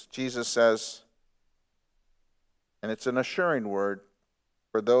phrase, Jesus says, and it's an assuring word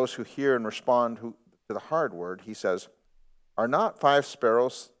for those who hear and respond to the hard word. He says, are not 5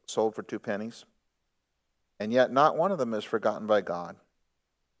 sparrows sold for 2 pennies? And yet not one of them is forgotten by God.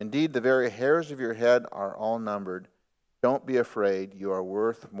 Indeed, the very hairs of your head are all numbered. Don't be afraid. You are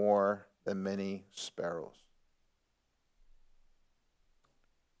worth more than many sparrows.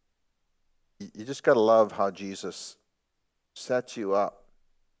 You just got to love how Jesus sets you up.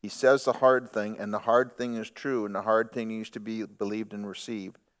 He says the hard thing, and the hard thing is true, and the hard thing needs to be believed and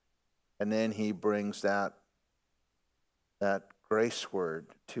received. And then he brings that grace word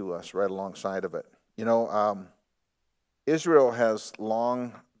to us right alongside of it. You know, Israel has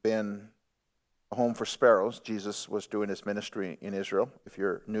long been a home for sparrows. Jesus was doing his ministry in Israel, if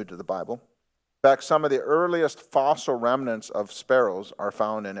you're new to the Bible. In fact, some of the earliest fossil remnants of sparrows are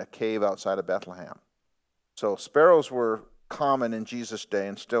found in a cave outside of Bethlehem. So sparrows were common in Jesus' day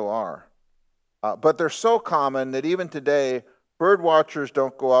and still are. But they're so common that even today, bird watchers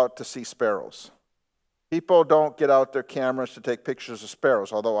don't go out to see sparrows. People don't get out their cameras to take pictures of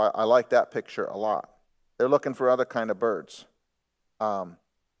sparrows, although I like that picture a lot. They're looking for other kind of birds.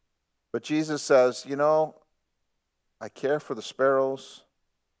 But Jesus says, you know, I care for the sparrows,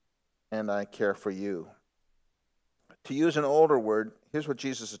 and I care for you. To use an older word, here's what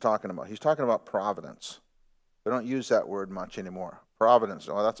Jesus is talking about. He's talking about providence. They don't use that word much anymore. Providence,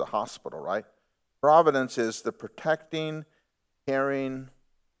 oh, that's a hospital, right? Providence is the protecting, caring,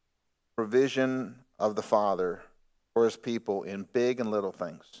 provision of the Father for his people in big and little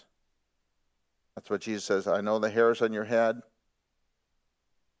things. That's what Jesus says. I know the hairs on your head.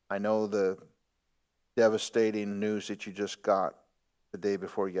 I know the devastating news that you just got the day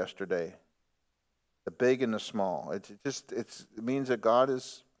before yesterday. The big and the small. It means that God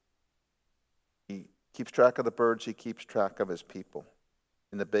he keeps track of the birds. He keeps track of his people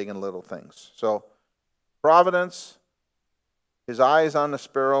in the big and little things. So providence, his eyes on the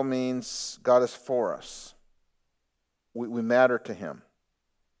sparrow means God is for us. We matter to him.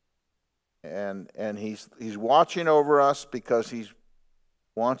 And he's watching over us because he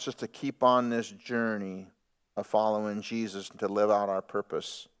wants us to keep on this journey of following Jesus and to live out our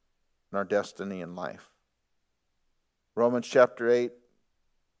purpose and our destiny in life. Romans chapter 8,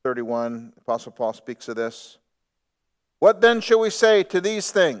 31, Apostle Paul speaks of this. What then shall we say to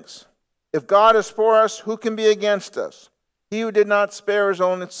these things? If God is for us, who can be against us? He who did not spare his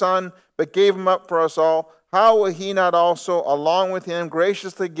only son, but gave him up for us all, how will he not also, along with him,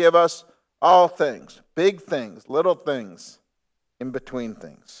 graciously give us all things, big things, little things, in between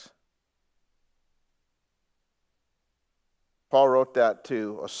things? Paul wrote that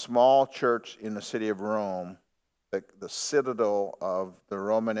to a small church in the city of Rome, the citadel of the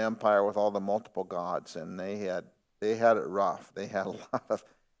Roman Empire with all the multiple gods, and they had it rough. They had a lot of,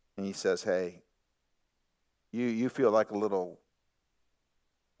 and he says, hey, you feel like a little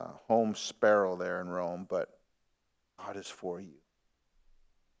home sparrow there in Rome, but God is for you.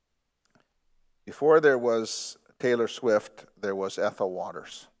 Before there was Taylor Swift, there was Ethel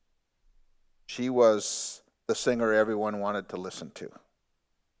Waters. She was the singer everyone wanted to listen to.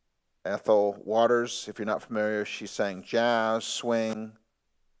 Ethel Waters, if you're not familiar, she sang jazz, swing,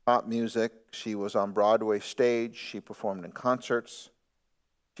 pop music. She was on Broadway stage. She performed in concerts.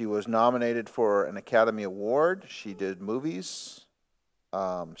 She was nominated for an Academy Award. She did movies.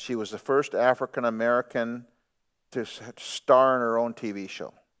 She was the first African American to star in her own TV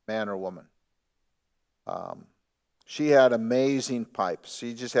show, man or woman. She had amazing pipes.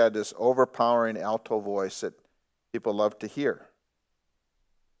 She just had this overpowering alto voice that people loved to hear.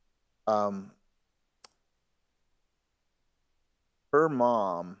 her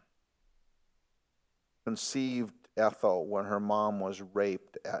mom conceived Ethel when her mom was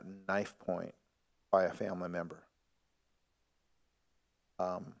raped at knife point by a family member.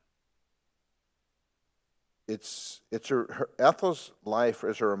 Ethel's life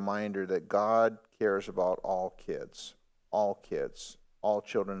is a reminder that God cares about all kids, all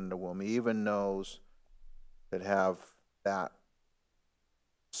children in the womb. He even knows that have that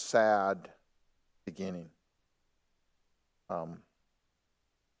sad beginning.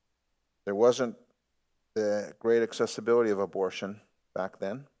 There wasn't the great accessibility of abortion back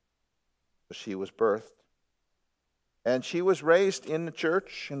then. She was birthed. And she was raised in the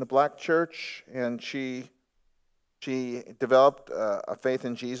church, in the black church, and she developed a faith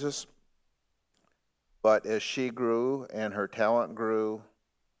in Jesus. But as she grew and her talent grew,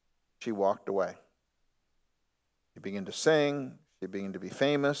 she walked away. She began to sing, she began to be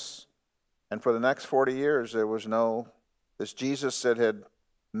famous, and for the next 40 years there was this Jesus that had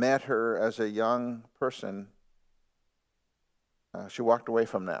met her as a young person, she walked away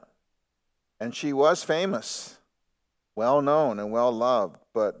from that. And she was famous, well known and well loved,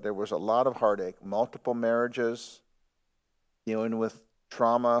 but there was a lot of heartache, multiple marriages, dealing with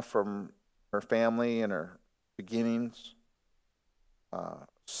trauma from her family and her beginnings,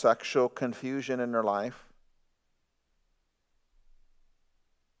 sexual confusion in her life.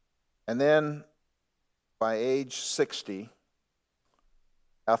 And then by age 60,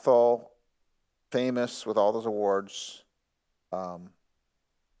 Ethel, famous with all those awards,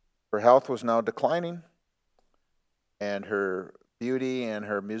 her health was now declining, and her beauty and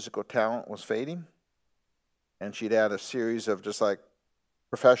her musical talent was fading. And she'd had a series of just like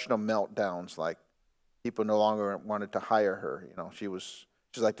professional meltdowns, like people no longer wanted to hire her. She's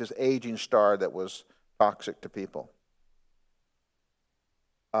like this aging star that was toxic to people.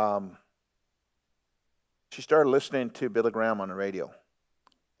 She started listening to Billy Graham on the radio.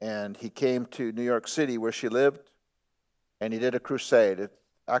 And he came to New York City where she lived, and he did a crusade. It's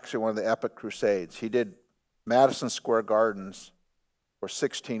actually one of the epic crusades. He did Madison Square Gardens for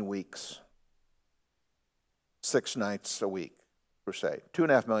 16 weeks, 6 nights a week crusade.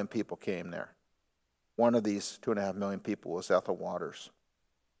 2.5 million people came there. One of these 2.5 million people was Ethel Waters.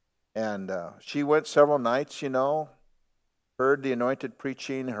 And she went several nights, heard the anointed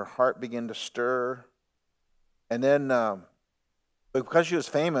preaching. Her heart began to stir. And then because she was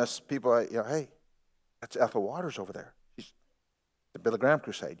famous, people, hey, that's Ethel Waters over there. She's the Billy Graham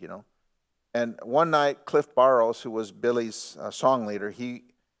crusade, And one night, Cliff Barrows, who was Billy's song leader, he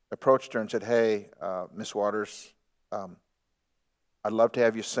approached her and said, hey, Miss Waters, I'd love to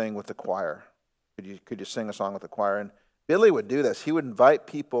have you sing with the choir. Could you sing a song with the choir? And Billy would do this. He would invite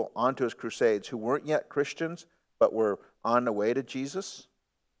people onto his crusades who weren't yet Christians, but were on the way to Jesus.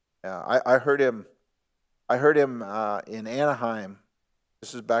 I heard him in Anaheim.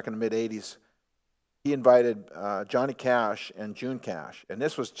 This is back in the mid-'80s. He invited Johnny Cash and June Cash. And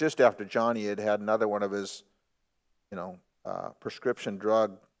this was just after Johnny had another one of his, prescription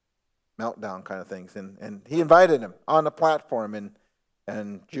drug meltdown kind of things. And he invited him on the platform.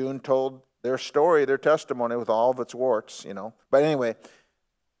 And June told their story, their testimony with all of its warts, But anyway,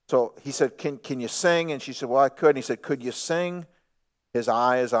 so he said, can you sing? And she said, well, I could. And he said, could you sing His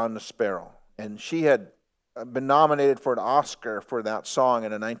Eye is on the Sparrow? And she had been nominated for an Oscar for that song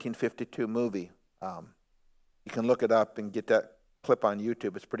in a 1952 movie. You can look it up and get that clip on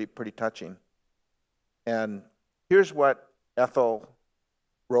YouTube. It's pretty touching. And here's what Ethel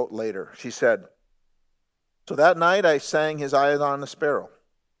wrote later. She said, so that night I sang His Eye is on the Sparrow.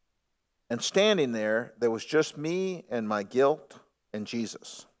 And standing there was just me and my guilt and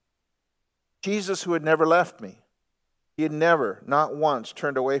Jesus. Jesus who had never left me. He had never, not once,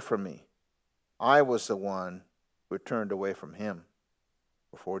 turned away from me. I was the one who had turned away from him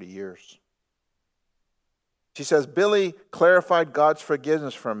for 40 years. She says, Billy clarified God's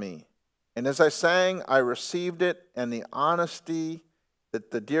forgiveness for me. And as I sang, I received it, and the honesty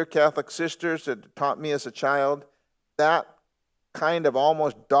that the dear Catholic sisters had taught me as a child, that kind of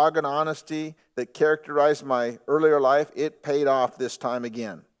almost dogged honesty that characterized my earlier life, it paid off this time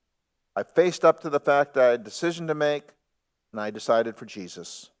again. I faced up to the fact that I had a decision to make, and I decided for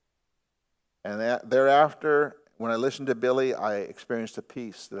Jesus. And thereafter, when I listened to Billy, I experienced a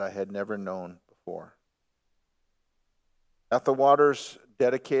peace that I had never known before. Ethel Waters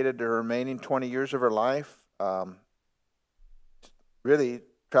dedicated the remaining 20 years of her life, really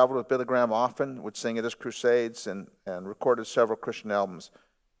traveled with Billy Graham often, would sing at his crusades, and recorded several Christian albums.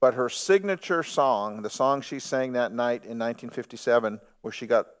 But her signature song, the song she sang that night in 1957, where she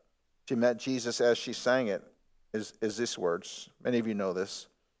met Jesus as she sang it, is these words. Many of you know this.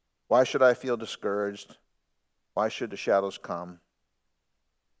 Why should I feel discouraged? Why should the shadows come?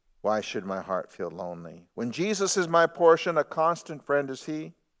 Why should my heart feel lonely? When Jesus is my portion, a constant friend is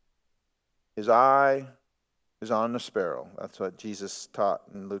he. His eye is on the sparrow. That's what Jesus taught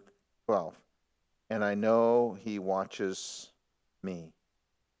in Luke 12. And I know he watches me.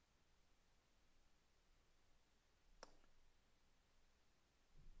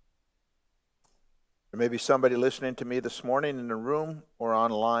 There may be somebody listening to me this morning in the room or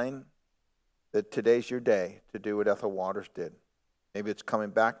online that today's your day to do what Ethel Waters did. Maybe it's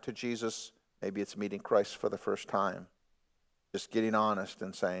coming back to Jesus. Maybe it's meeting Christ for the first time. Just getting honest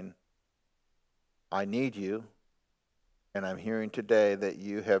and saying, I need you, and I'm hearing today that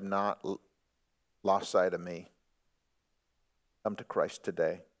you have not lost sight of me. Come to Christ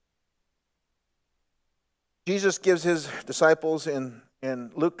today. Jesus gives his disciples in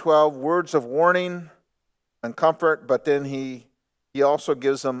Luke 12 words of warning and comfort, but then he also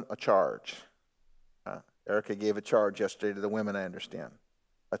gives them a charge. Erica gave a charge yesterday to the women, I understand.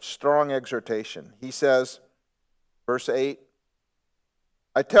 A strong exhortation. He says, verse 8,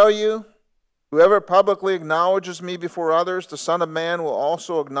 I tell you, whoever publicly acknowledges me before others, the Son of Man will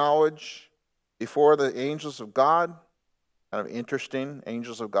also acknowledge before the angels of God. Kind of interesting,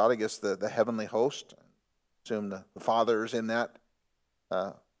 angels of God, I guess the heavenly host. I assume the Father is in that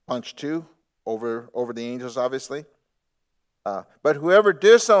bunch too, over the angels, obviously. But whoever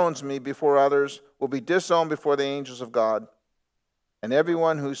disowns me before others will be disowned before the angels of God. And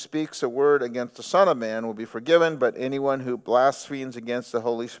everyone who speaks a word against the Son of Man will be forgiven, but anyone who blasphemes against the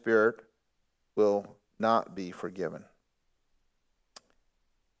Holy Spirit will not be forgiven.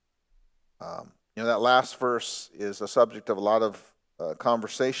 That last verse is a subject of a lot of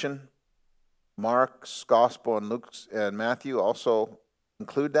conversation. Mark's Gospel and Luke's and Matthew also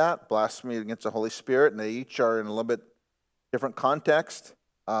include that, blasphemy against the Holy Spirit, and they each are in a little bit different context.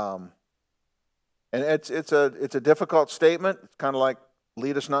 And it's a difficult statement. It's kind of like,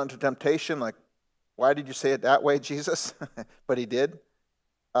 lead us not into temptation. Like, why did you say it that way, Jesus? But he did.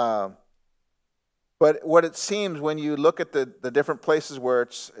 But what it seems when you look at the different places where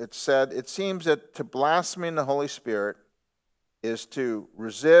it's said, it seems that to blaspheme the Holy Spirit is to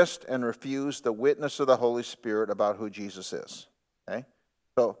resist and refuse the witness of the Holy Spirit about who Jesus is. Okay?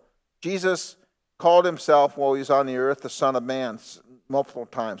 So Jesus called himself while he was on the earth the Son of Man multiple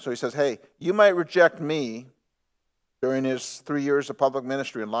times. So he says, hey, you might reject me during his 3 years of public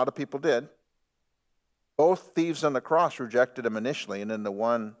ministry, and a lot of people did. Both thieves on the cross rejected him initially, and then the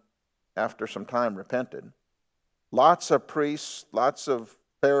one after some time repented. Lots of priests, lots of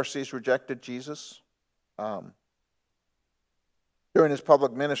Pharisees rejected Jesus during his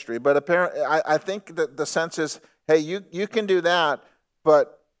public ministry. But apparently, I think that the sense is, hey, you can do that,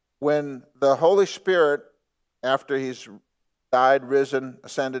 but when the Holy Spirit, after he's died, risen,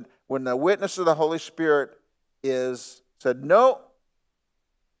 ascended, when the witness of the Holy Spirit is said, no,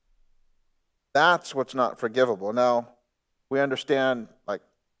 that's what's not forgivable. Now, we understand, like,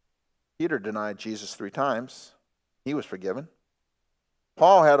 Peter denied Jesus 3 times. He was forgiven.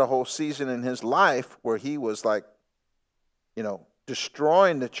 Paul had a whole season in his life where he was like,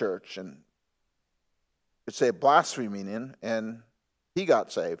 destroying the church and could say blaspheming and he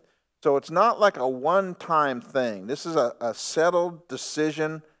got saved. So it's not like a one-time thing. This is a settled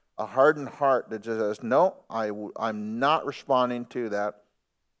decision, a hardened heart that just says, no, I'm not responding to that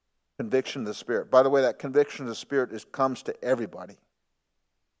conviction of the Spirit. By the way, that conviction of the Spirit comes to everybody.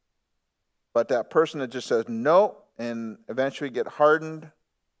 But that person that just says no and eventually get hardened,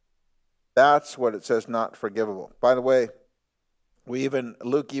 that's what it says not forgivable. By the way,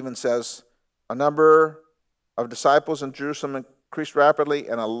 Luke even says a number of disciples in Jerusalem increased rapidly,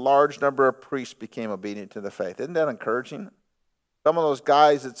 and a large number of priests became obedient to the faith. Isn't that encouraging? Some of those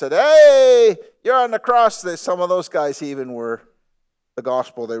guys that said, hey, you're on the cross, some of those guys even were the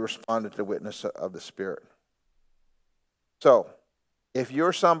gospel. They responded to the witness of the Spirit. So, if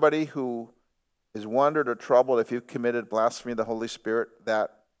you're somebody who is wondered or troubled, if you've committed blasphemy of the Holy Spirit,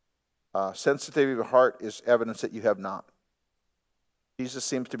 that sensitivity of your heart is evidence that you have not. Jesus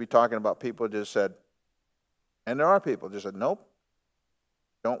seems to be talking about people who just said, and there are people who just said, nope,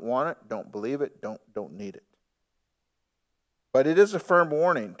 don't want it, don't believe it, don't need it. But it is a firm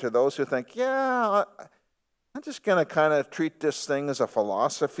warning to those who think, yeah, I'm just going to kind of treat this thing as a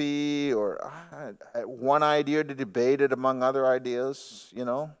philosophy or one idea to debate it among other ideas,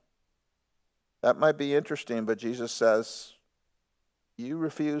 That might be interesting, but Jesus says, you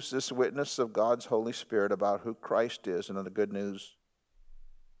refuse this witness of God's Holy Spirit about who Christ is and of the good news.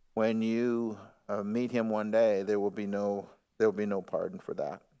 When you meet him one day, there will be no pardon for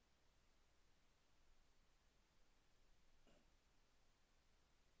that.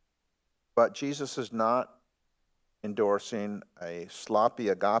 But Jesus is not endorsing a sloppy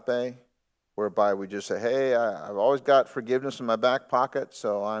agape, whereby we just say, hey, I've always got forgiveness in my back pocket,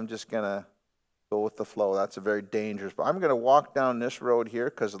 so I'm just going to go with the flow. That's a very dangerous. But I'm going to walk down this road here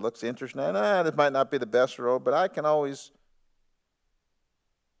because it looks interesting. This might not be the best road, but I can always.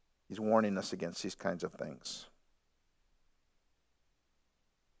 He's warning us against these kinds of things.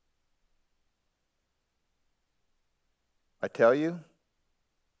 I tell you,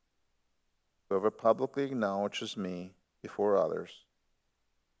 whoever publicly acknowledges me before others,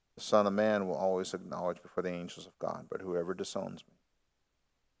 the Son of Man will always acknowledge before the angels of God. But whoever disowns me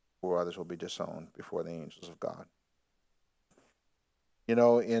before others will be disowned before the angels of God. You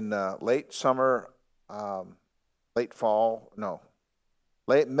know, in late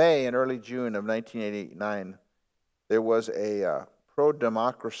May and early June of 1989, there was a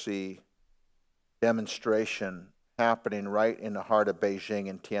pro-democracy demonstration happening right in the heart of Beijing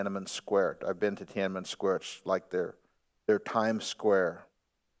in Tiananmen Square. I've been to Tiananmen Square. It's like their Times Square.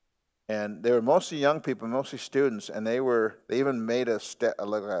 And they were mostly young people, mostly students, and they even made a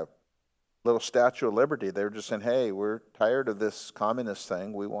little Statue of Liberty. They were just saying, hey, we're tired of this communist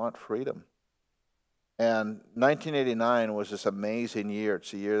thing. We want freedom. And 1989 was this amazing year.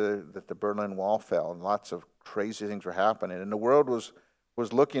 It's the year that the Berlin Wall fell, and lots of crazy things were happening. And the world was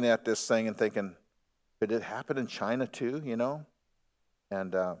looking at this thing and thinking, could it happen in China too, you know?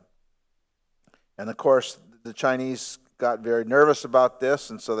 And of course, the Chinese got very nervous about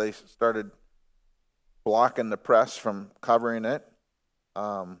this, and so they started blocking the press from covering it.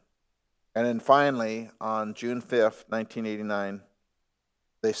 And then finally, on June 5th, 1989,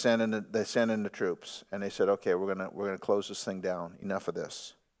 they sent in the troops, and they said, okay, we're gonna close this thing down. Enough of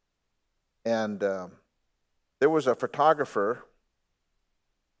this. And there was a photographer,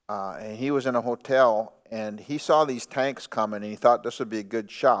 and he was in a hotel, and he saw these tanks coming, and he thought this would be a good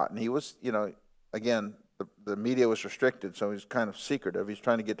shot. And he was, you know, again, the media was restricted, so he was kind of secretive. He's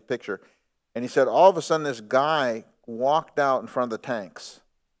trying to get the picture. And he said, all of a sudden, this guy walked out in front of the tanks.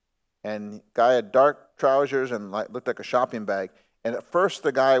 And the guy had dark trousers and looked like a shopping bag. And at first,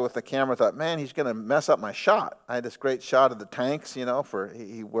 the guy with the camera thought, man, he's going to mess up my shot. I had this great shot of the tanks, you know,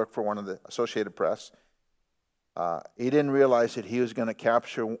 he worked for one of the Associated Press. He didn't realize that he was going to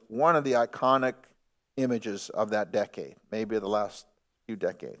capture one of the iconic images of that decade, maybe the last few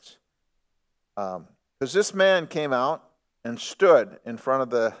decades. Because this man came out and stood in front of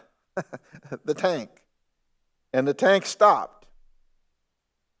the tank, and the tank stopped.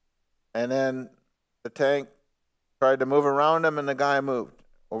 And then the tank tried to move around him, and the guy moved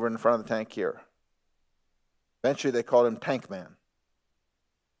over in front of the tank here. Eventually, they called him Tank Man.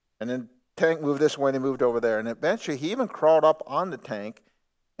 And then tank moved this way, and he moved over there. And eventually, he even crawled up on the tank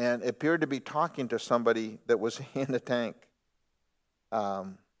and appeared to be talking to somebody that was in the tank.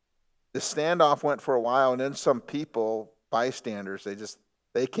 The standoff went for a while, and then some people, bystanders,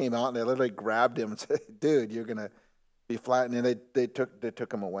 they came out and they literally grabbed him and said, dude, you're going to be flattened. And they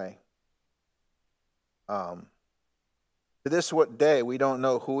took him away. To this day, we don't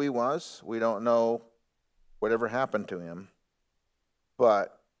know who he was. We don't know whatever happened to him.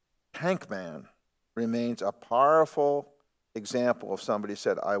 But Tank Man remains a powerful example of somebody who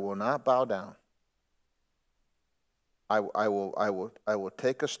said, I will not bow down. I will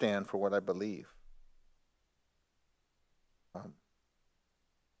take a stand for what I believe.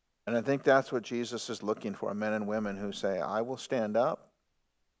 And I think that's what Jesus is looking for, men and women who say, I will stand up.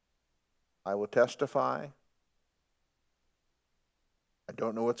 I will testify. I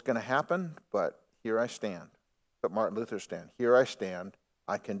don't know what's going to happen, but here I stand. But Martin Luther stand. Here I stand.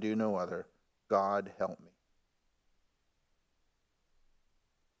 I can do no other. God help me.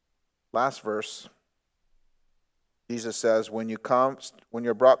 Last verse. Jesus says, when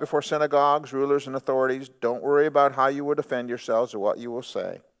you're brought before synagogues, rulers, and authorities, don't worry about how you will defend yourselves or what you will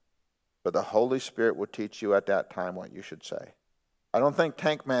say, but the Holy Spirit will teach you at that time what you should say. I don't think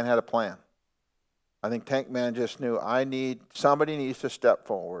Tank Man had a plan. I think Tank Man just knew somebody needs to step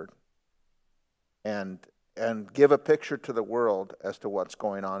forward and give a picture to the world as to what's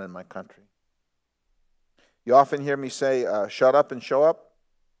going on in my country. You often hear me say, shut up and show up.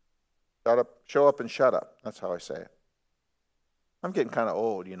 Show up and shut up. That's how I say it. I'm getting kind of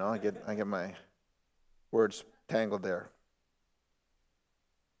old, you know. I get my words tangled there.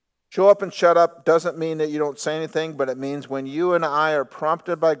 Show up and shut up doesn't mean that you don't say anything, but it means when you and I are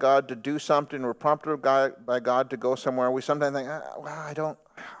prompted by God to do something, we're prompted by God to go somewhere, we sometimes think, well,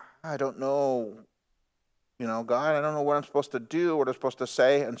 I don't know, you know, God, I don't know what I'm supposed to do, what I'm supposed to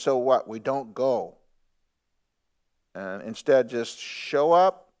say, and so what? We don't go. And instead, just show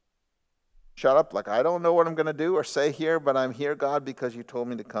up, shut up, like I don't know what I'm going to do or say here, but I'm here, God, because you told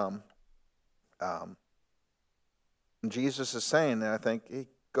me to come. And Jesus is saying, I think, hey,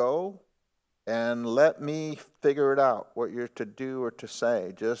 go and let me figure it out, what you're to do or to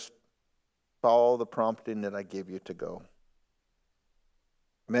say. Just follow the prompting that I give you to go.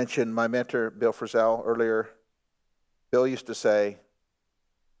 I mentioned my mentor, Bill Frisell, earlier. Bill used to say,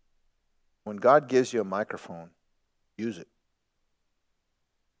 when God gives you a microphone, use it.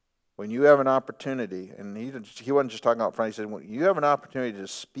 When you have an opportunity, and he wasn't just talking out front, he said, when you have an opportunity to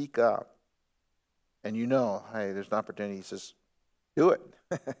speak up, and you know, hey, there's an opportunity, he says, do it.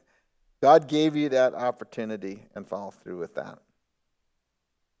 God gave you that opportunity, and follow through with that.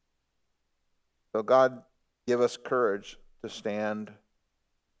 So God, give us courage to stand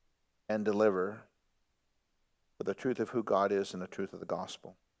and deliver for the truth of who God is and the truth of the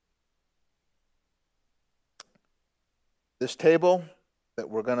gospel. This table that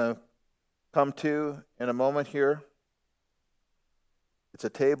we're going to come to in a moment here, it's a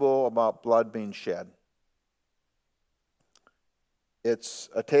table about blood being shed. It's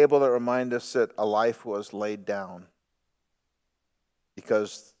a table that reminds us that a life was laid down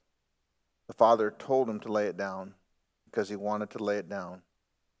because the Father told him to lay it down, because he wanted to lay it down,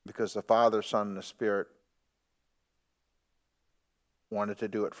 because the Father, Son, and the Spirit wanted to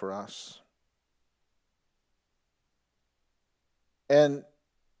do it for us. And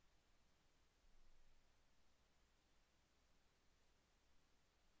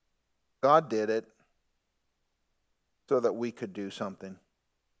God did it so that we could do something,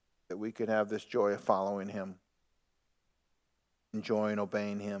 that we could have this joy of following him, enjoying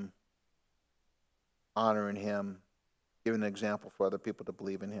obeying him, honoring him, giving an example for other people to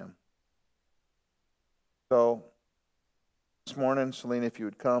believe in him. So this morning, Selena, if you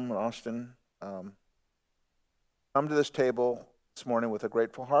would come, Austin, come to this table this morning with a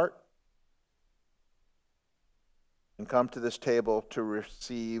grateful heart, and come to this table to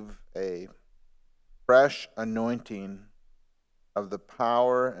receive a fresh anointing of the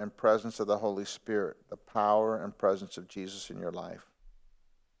power and presence of the Holy Spirit, the power and presence of Jesus in your life.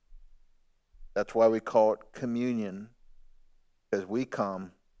 That's why we call it communion, because we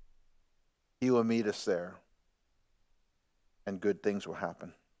come, he will meet us there, and good things will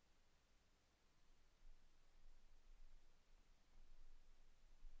happen.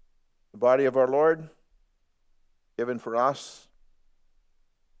 The body of our Lord, given for us,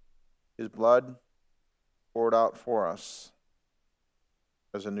 his blood poured out for us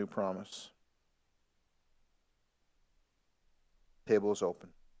as a new promise. The table is open.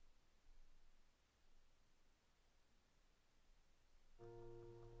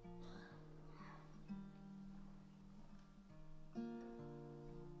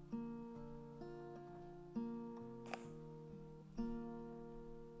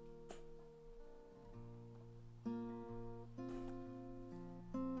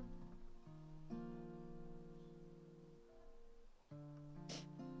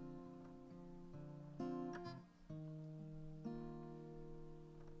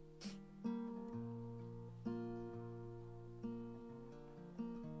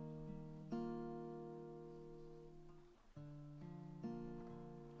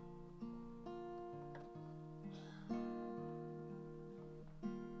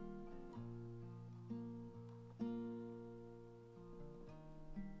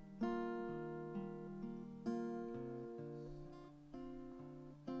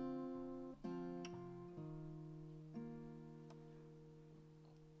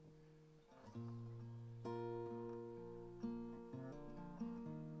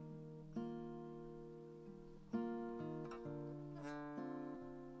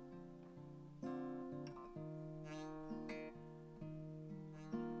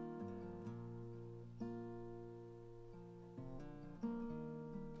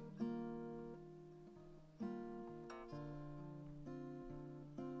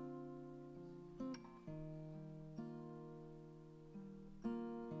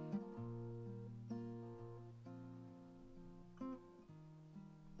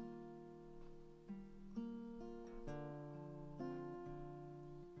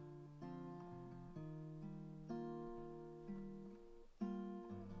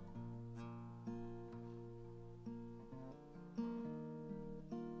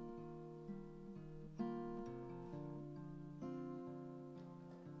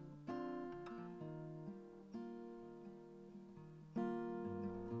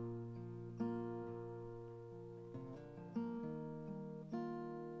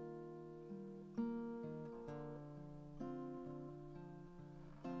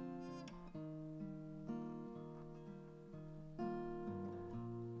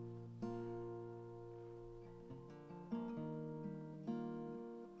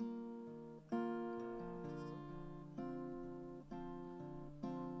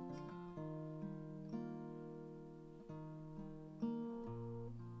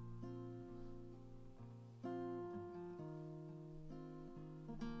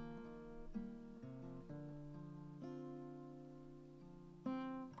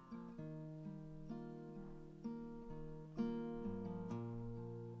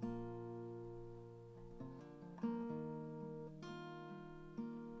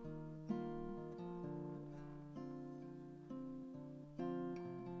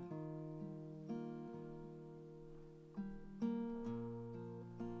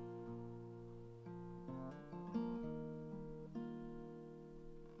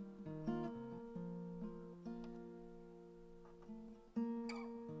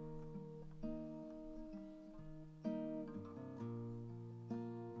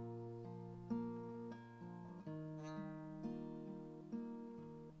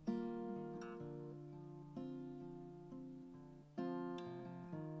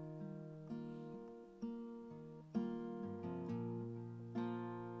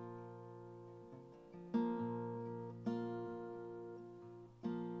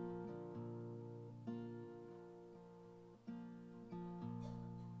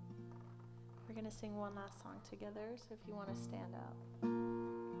 going to sing one last song together, so if you want to stand up.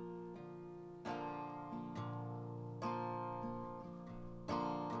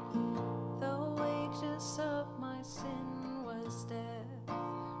 The wages of my sin was death.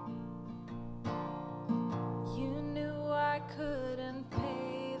 You knew I couldn't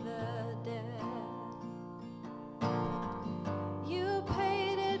pay the debt. You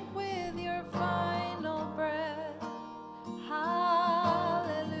paid it with your final breath.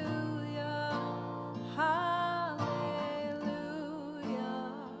 Hallelujah, hallelujah.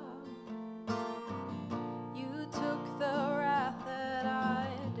 You took the wrath that I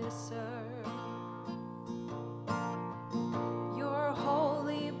deserve. Your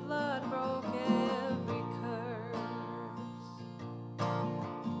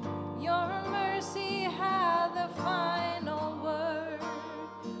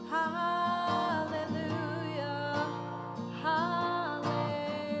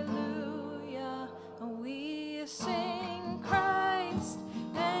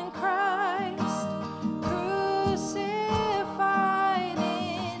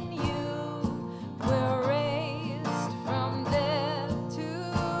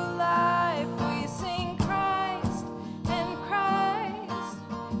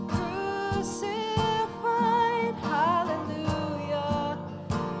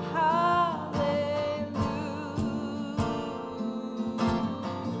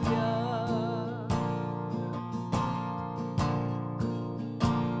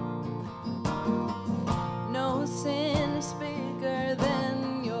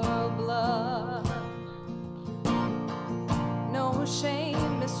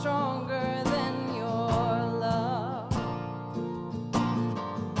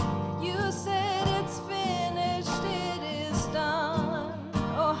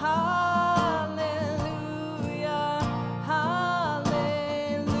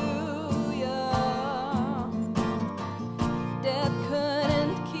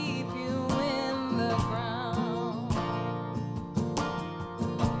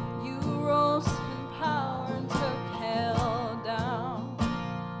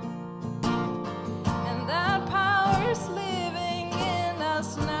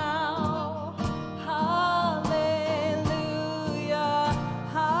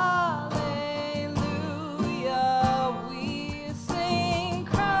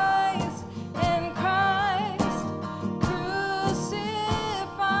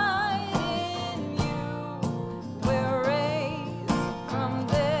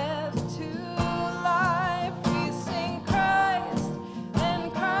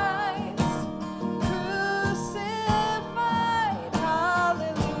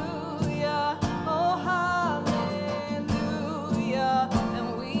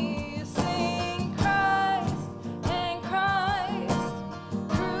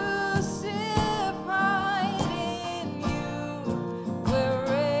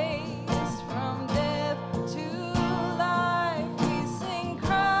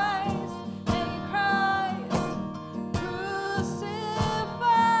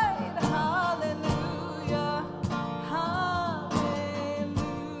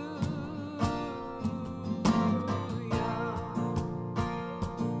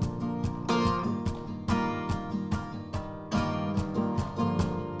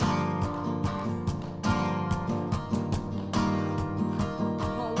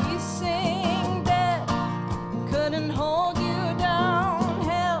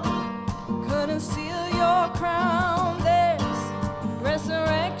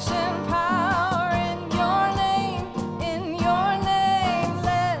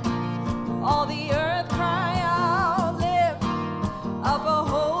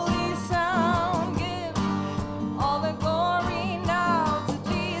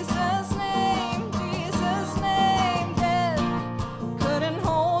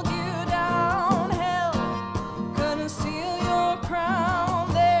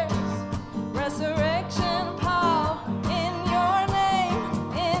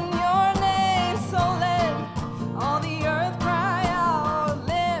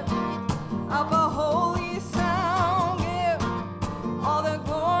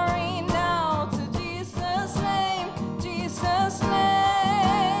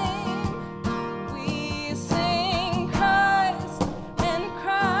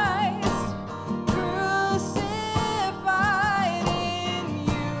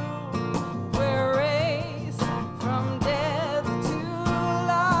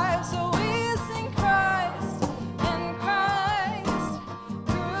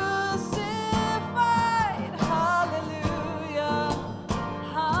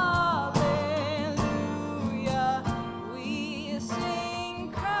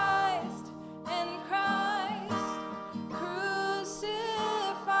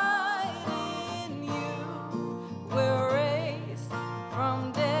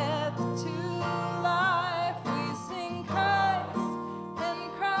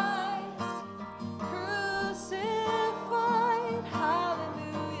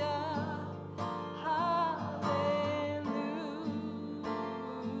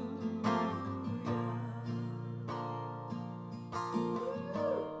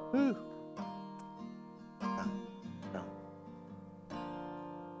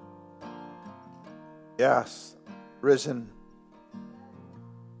Yes, risen,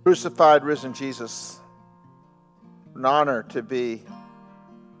 crucified, risen Jesus. An honor to be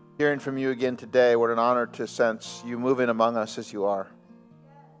hearing from you again today. What an honor to sense you moving among us as you are.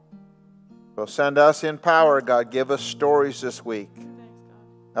 So send us in power, God. Give us stories this week.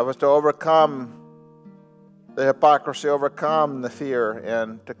 Help us to overcome the hypocrisy, overcome the fear,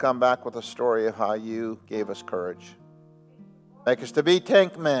 and to come back with a story of how you gave us courage. Make us to be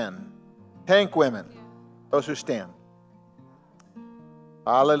tank men, tank women, those who stand.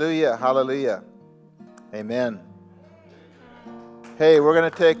 Hallelujah, hallelujah. Amen. Hey, we're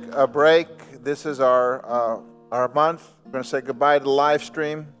going to take a break. This is our month. We're going to say goodbye to the live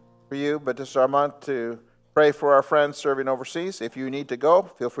stream for you, but this is our month to pray for our friends serving overseas. If you need to go,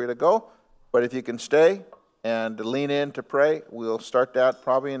 feel free to go. But if you can stay and lean in to pray, we'll start that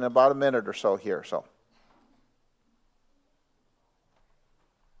probably in about a minute or so here. So